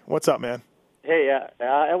 Okay. What's up, man? Hey,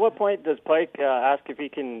 at what point does Pike ask if he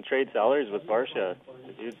can trade salaries with Barsha?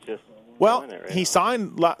 The dude's just doing it right he now.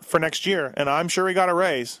 signed for next year, and I'm sure he got a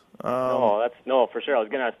raise. No, for sure. I was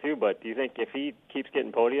going to ask too, but do you think if he keeps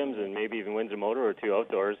getting podiums and maybe even wins a motor or two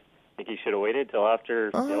outdoors, think he should have waited till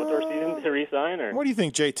after the outdoor season to re-sign? Or What do you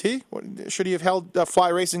think, JT? Should he have held fly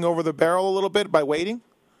racing over the barrel a little bit by waiting?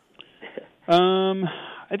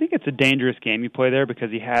 I think it's a dangerous game you play there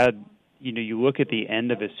because he had, you look at the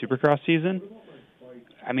end of his Supercross season.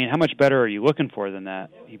 I mean, how much better are you looking for than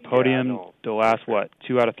that? He podiumed the last,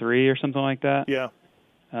 2 out of 3 or something like that? Yeah.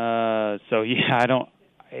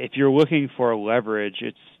 If you're looking for leverage,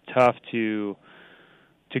 it's tough to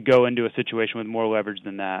go into a situation with more leverage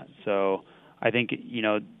than that. So I think,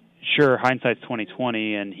 sure, hindsight's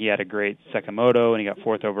 20/20, and he had a great second moto, and he got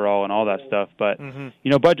 4th overall and all that stuff. But,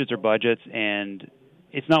 budgets are budgets, and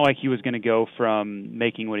it's not like he was going to go from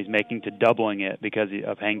making what he's making to doubling it because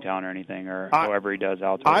of Hangtown or anything, or however he does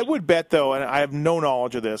outdoors. I would bet, though, and I have no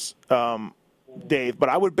knowledge of this, Dave, but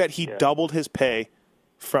I would bet he doubled his pay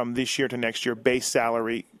from this year to next year, base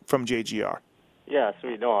salary from JGR. Yeah,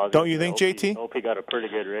 sweet. No, don't you think, JT? I hope he got a pretty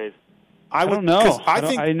good raise. I don't know.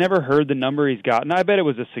 I never heard the number he's gotten. I bet it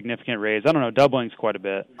was a significant raise. I don't know. Doubling's quite a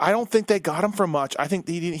bit. I don't think they got him for much. I think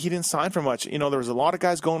he didn't sign for much. There was a lot of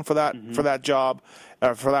guys going for that for that job,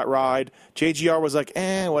 for that ride. JGR was like,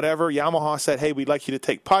 whatever. Yamaha said, hey, we'd like you to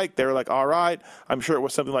take Pike. They were like, all right. I'm sure it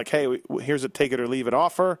was something like, hey, here's a take it or leave it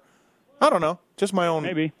offer. I don't know. Just my own.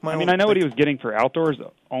 Maybe. I know what he was getting for outdoors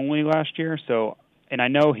only last year. So, and I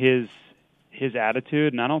know his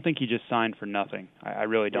attitude, and I don't think he just signed for nothing. I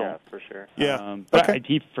really don't. Yeah, for sure. Yeah. But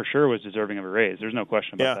he for sure was deserving of a raise. There's no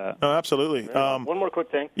question about that. No, absolutely. One more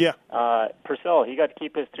quick thing. Yeah. Purcell, he got to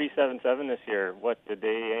keep his 377 this year. What, did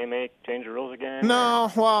the AMA change the rules again?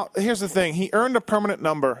 No, well, here's the thing. He earned a permanent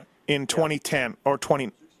number in 2010 or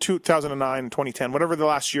 2009, 2010, whatever the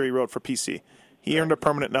last year he rode for PC. He earned a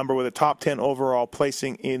permanent number with a top 10 overall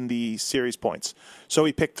placing in the series points. So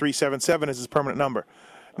he picked 377 as his permanent number.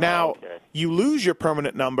 Now, you lose your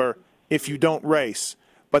permanent number if you don't race,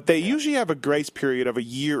 but they usually have a grace period of a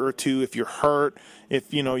year or two if you're hurt,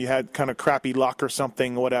 if you had kind of crappy luck or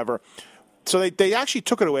something, whatever. So they actually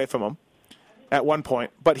took it away from him at one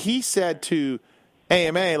point, but he said to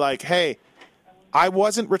AMA, like, hey, I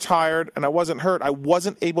wasn't retired and I wasn't hurt. I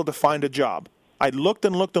wasn't able to find a job. I looked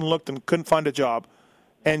and looked and looked and couldn't find a job.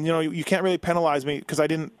 And, you can't really penalize me because I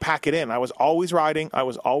didn't pack it in. I was always riding. I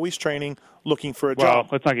was always training, looking for a job. Well,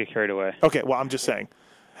 let's not get carried away. Okay, well, I'm just saying.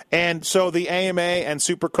 And so the AMA and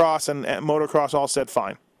Supercross and Motocross all said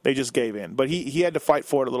fine. They just gave in. But he had to fight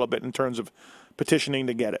for it a little bit in terms of petitioning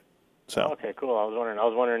to get it. So okay, cool. I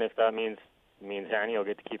was wondering if that means Hanny will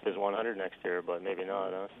get to keep his 100 next year, but maybe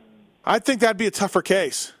not. Huh? I think that'd be a tougher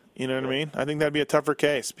case. You know what I mean? I think that'd be a tougher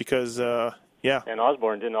case because yeah. And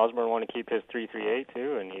didn't Osborne want to keep his 338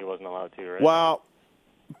 too, and he wasn't allowed to, right? Well,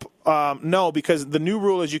 no, because the new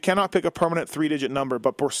rule is you cannot pick a permanent 3-digit number,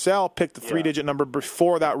 but Purcell picked the 3-digit number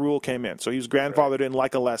before that rule came in, so he was grandfathered in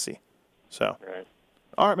like Alessi. So,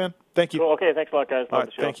 all right, man. Thank you. Cool. Okay, thanks a lot, guys. All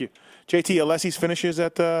right, thank you. JT, Alessi's finishes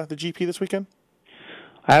at the GP this weekend?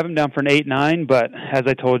 I have him down for an 8-9, but as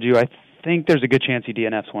I told you, I think there's a good chance he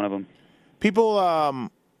DNFs one of them.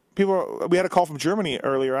 We had a call from Germany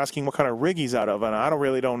earlier asking what kind of rig he's out of, and I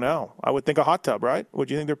don't know. I would think a hot tub, right?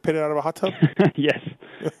 Would you think they're pitted out of a hot tub? Yes.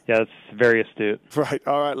 Yeah, that's very astute. Right.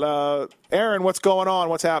 All right. Aaron, what's going on?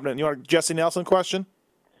 What's happening? You want a Jesse Nelson question?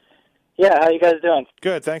 Yeah, how you guys doing?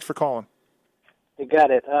 Good. Thanks for calling. You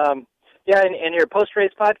got it. Yeah, in your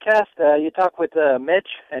post-race podcast, you talked with Mitch,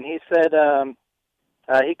 and he said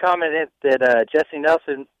he commented that Jesse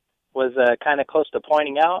Nelson was kind of close to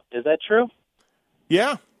pointing out. Is that true?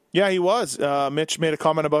 Yeah, he was. Mitch made a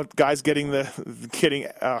comment about guys getting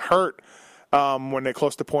hurt when they're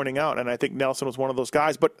close to pointing out, and I think Nelson was one of those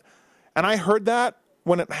guys. And I heard that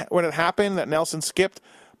when it happened that Nelson skipped,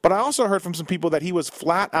 but I also heard from some people that he was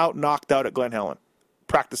flat out knocked out at Glen Helen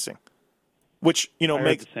practicing, which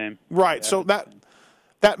makes the same. Right. Yeah. So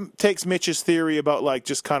that takes Mitch's theory about like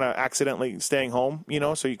just kind of accidentally staying home,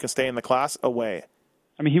 so you can stay in the class away.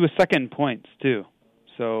 I mean, he was second in points too.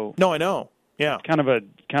 So no, I know. Yeah, kind of a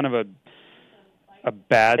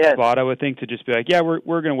bad spot, I would think, to just be like, yeah, we're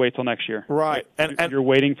going to wait till next year. Right, and you're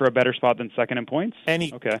waiting for a better spot than second in points. And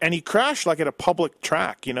he crashed like at a public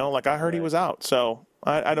track. Like I heard he was out. So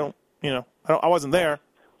I don't. I wasn't there,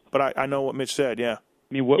 but I know what Mitch said. Yeah.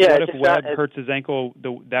 I mean, what if Webb hurts his ankle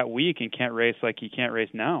that week and can't race like he can't race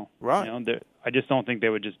now? Right. I just don't think they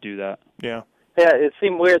would just do that. Yeah. Yeah, it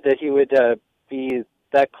seemed weird that he would be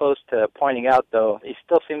that close to pointing out, though. He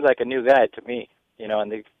still seems like a new guy to me,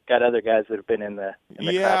 and they've got other guys that have been in the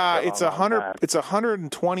class for it's a long time. It's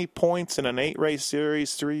 120 points in an 8-race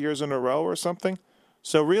series 3 years in a row or something.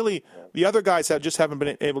 So really, the other guys haven't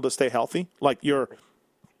been able to stay healthy. Like your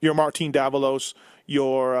Martin Davalos,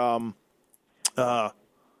 your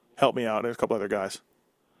help me out. There's a couple other guys,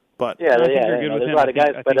 but there's a lot of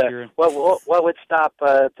guys. But what would stop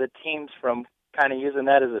the teams from kind of using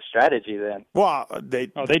that as a strategy then? Well, they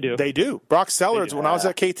do. They do. Brock Sellards, when I was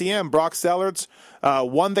at KTM, Brock Sellards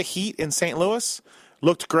won the heat in St. Louis,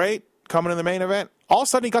 looked great coming in the main event. All of a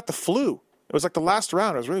sudden, he got the flu. It was like the last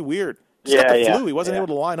round. It was really weird. He got the flu. He wasn't able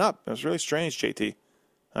to line up. It was really strange, JT.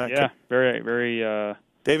 Very, very.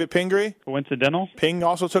 David Pingree. Coincidental. Ping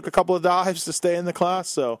also took a couple of dives to stay in the class,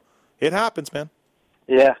 so it happens, man.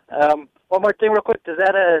 Yeah. One more thing real quick. Does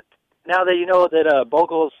that, now that you know that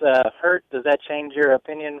Bogle's hurt, does that change your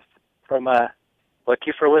opinion from what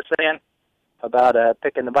Kiefer was saying about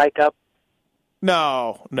picking the bike up?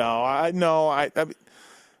 No.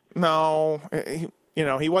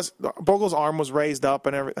 He was, Bogle's arm was raised up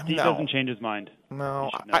and everything. He doesn't change his mind.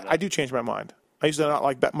 No, I do change my mind. I used to not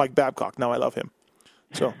like Mike Babcock. Now I love him.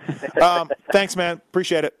 So, thanks, man.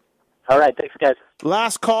 Appreciate it. All right. Thanks, guys.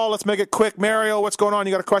 Last call. Let's make it quick. Mario, what's going on?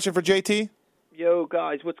 You got a question for JT? Yo,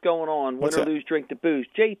 guys, what's going on? What's Win or that? lose, drink the booze.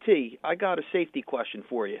 JT, I got a safety question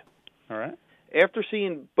for you. All right. After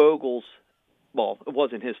seeing Bogle's, well, it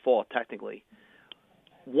wasn't his fault technically.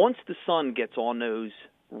 Once the sun gets on those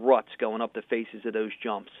ruts going up the faces of those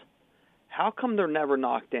jumps, how come they're never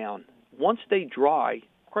knocked down? Once they dry,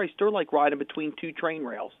 Christ, they're like riding between two train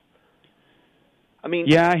rails. I mean,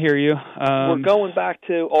 yeah, I hear you. We're going back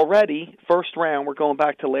to already first round. We're going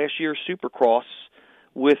back to last year's Supercross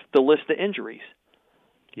with the list of injuries.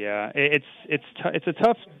 Yeah, it's a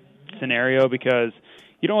tough scenario because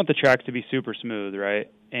you don't want the tracks to be super smooth, right?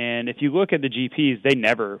 And if you look at the GPs, they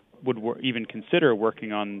never would even consider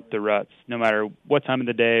working on the ruts, no matter what time of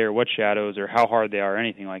the day or what shadows or how hard they are or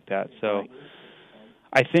anything like that. So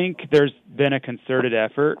I think there's been a concerted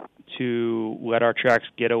effort to let our tracks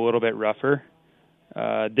get a little bit rougher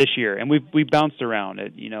this year, and we've bounced around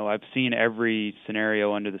it. I've seen every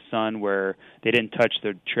scenario under the sun where they didn't touch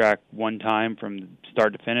the track one time from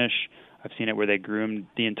start to finish. I've seen it where they groomed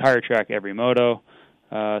the entire track every moto.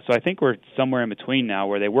 So I think we're somewhere in between now,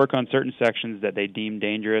 where they work on certain sections that they deem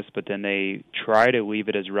dangerous, but then they try to leave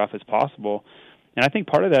it as rough as possible. And I think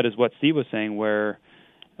part of that is what Steve was saying, where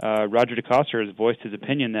Roger DeCoster has voiced his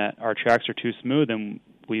opinion that our tracks are too smooth, and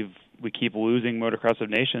we keep losing Motocross of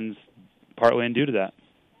Nations partly due to that.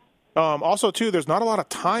 Also, too, there's not a lot of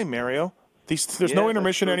time, Mario. There's no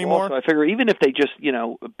intermission anymore. Also, I figure even if they just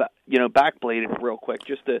backbladed real quick,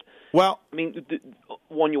 just to. Well, I mean,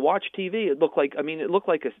 when you watch TV, it looked like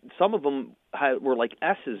some of them were like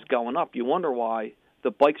S's going up. You wonder why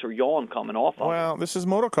the bikes are yawing coming off of. Well, this is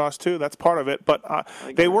motocross too. That's part of it. But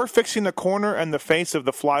they were fixing the corner and the face of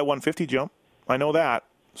the Fly 150 jump. I know that,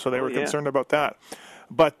 so they were concerned about that.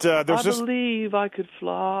 But there's I believe I could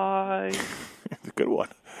fly. Good one.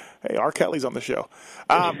 Hey, R. Kelly's on the show.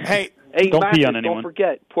 Hey, don't Matthes, pee on anyone. Don't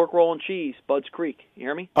forget pork roll and cheese, Bud's Creek. You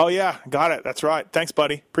hear me? Oh yeah, got it. That's right. Thanks,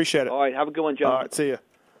 buddy. Appreciate it. All right, have a good one, John. All right, see you.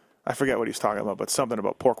 I forget what he's talking about, but something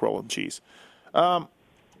about pork roll and cheese. I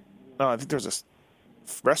think there's a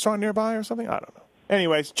restaurant nearby or something. I don't know.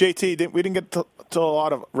 Anyways, JT, we didn't get to a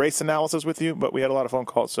lot of race analysis with you, but we had a lot of phone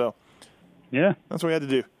calls, so yeah, that's what we had to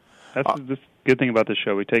do. Good thing about this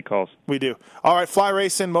show, we take calls. We do. All right, Fly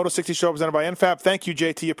Racing, Moto 60 show presented by NFAB. Thank you,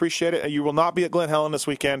 JT. Appreciate it. You will not be at Glen, Helen this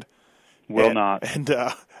weekend. Will not. And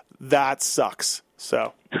that sucks.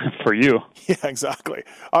 So for you. Yeah, exactly.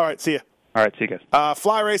 All right, see you. All right, see you guys.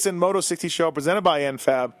 Fly Racing, Moto 60 show presented by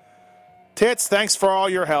NFAB. Tits, thanks for all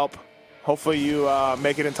your help. Hopefully you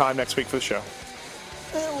make it in time next week for the show.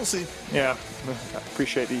 We'll see. Yeah, I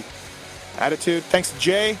appreciate the attitude. Thanks to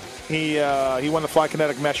Jay. He won the Fly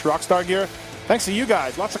Kinetic Mesh Rockstar gear. Thanks to you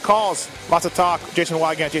guys. Lots of calls, lots of talk. Jason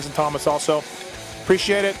Wygant, Jason Thomas also.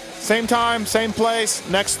 Appreciate it. Same time, same place,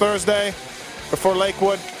 next Thursday before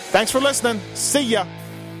Lakewood. Thanks for listening. See ya.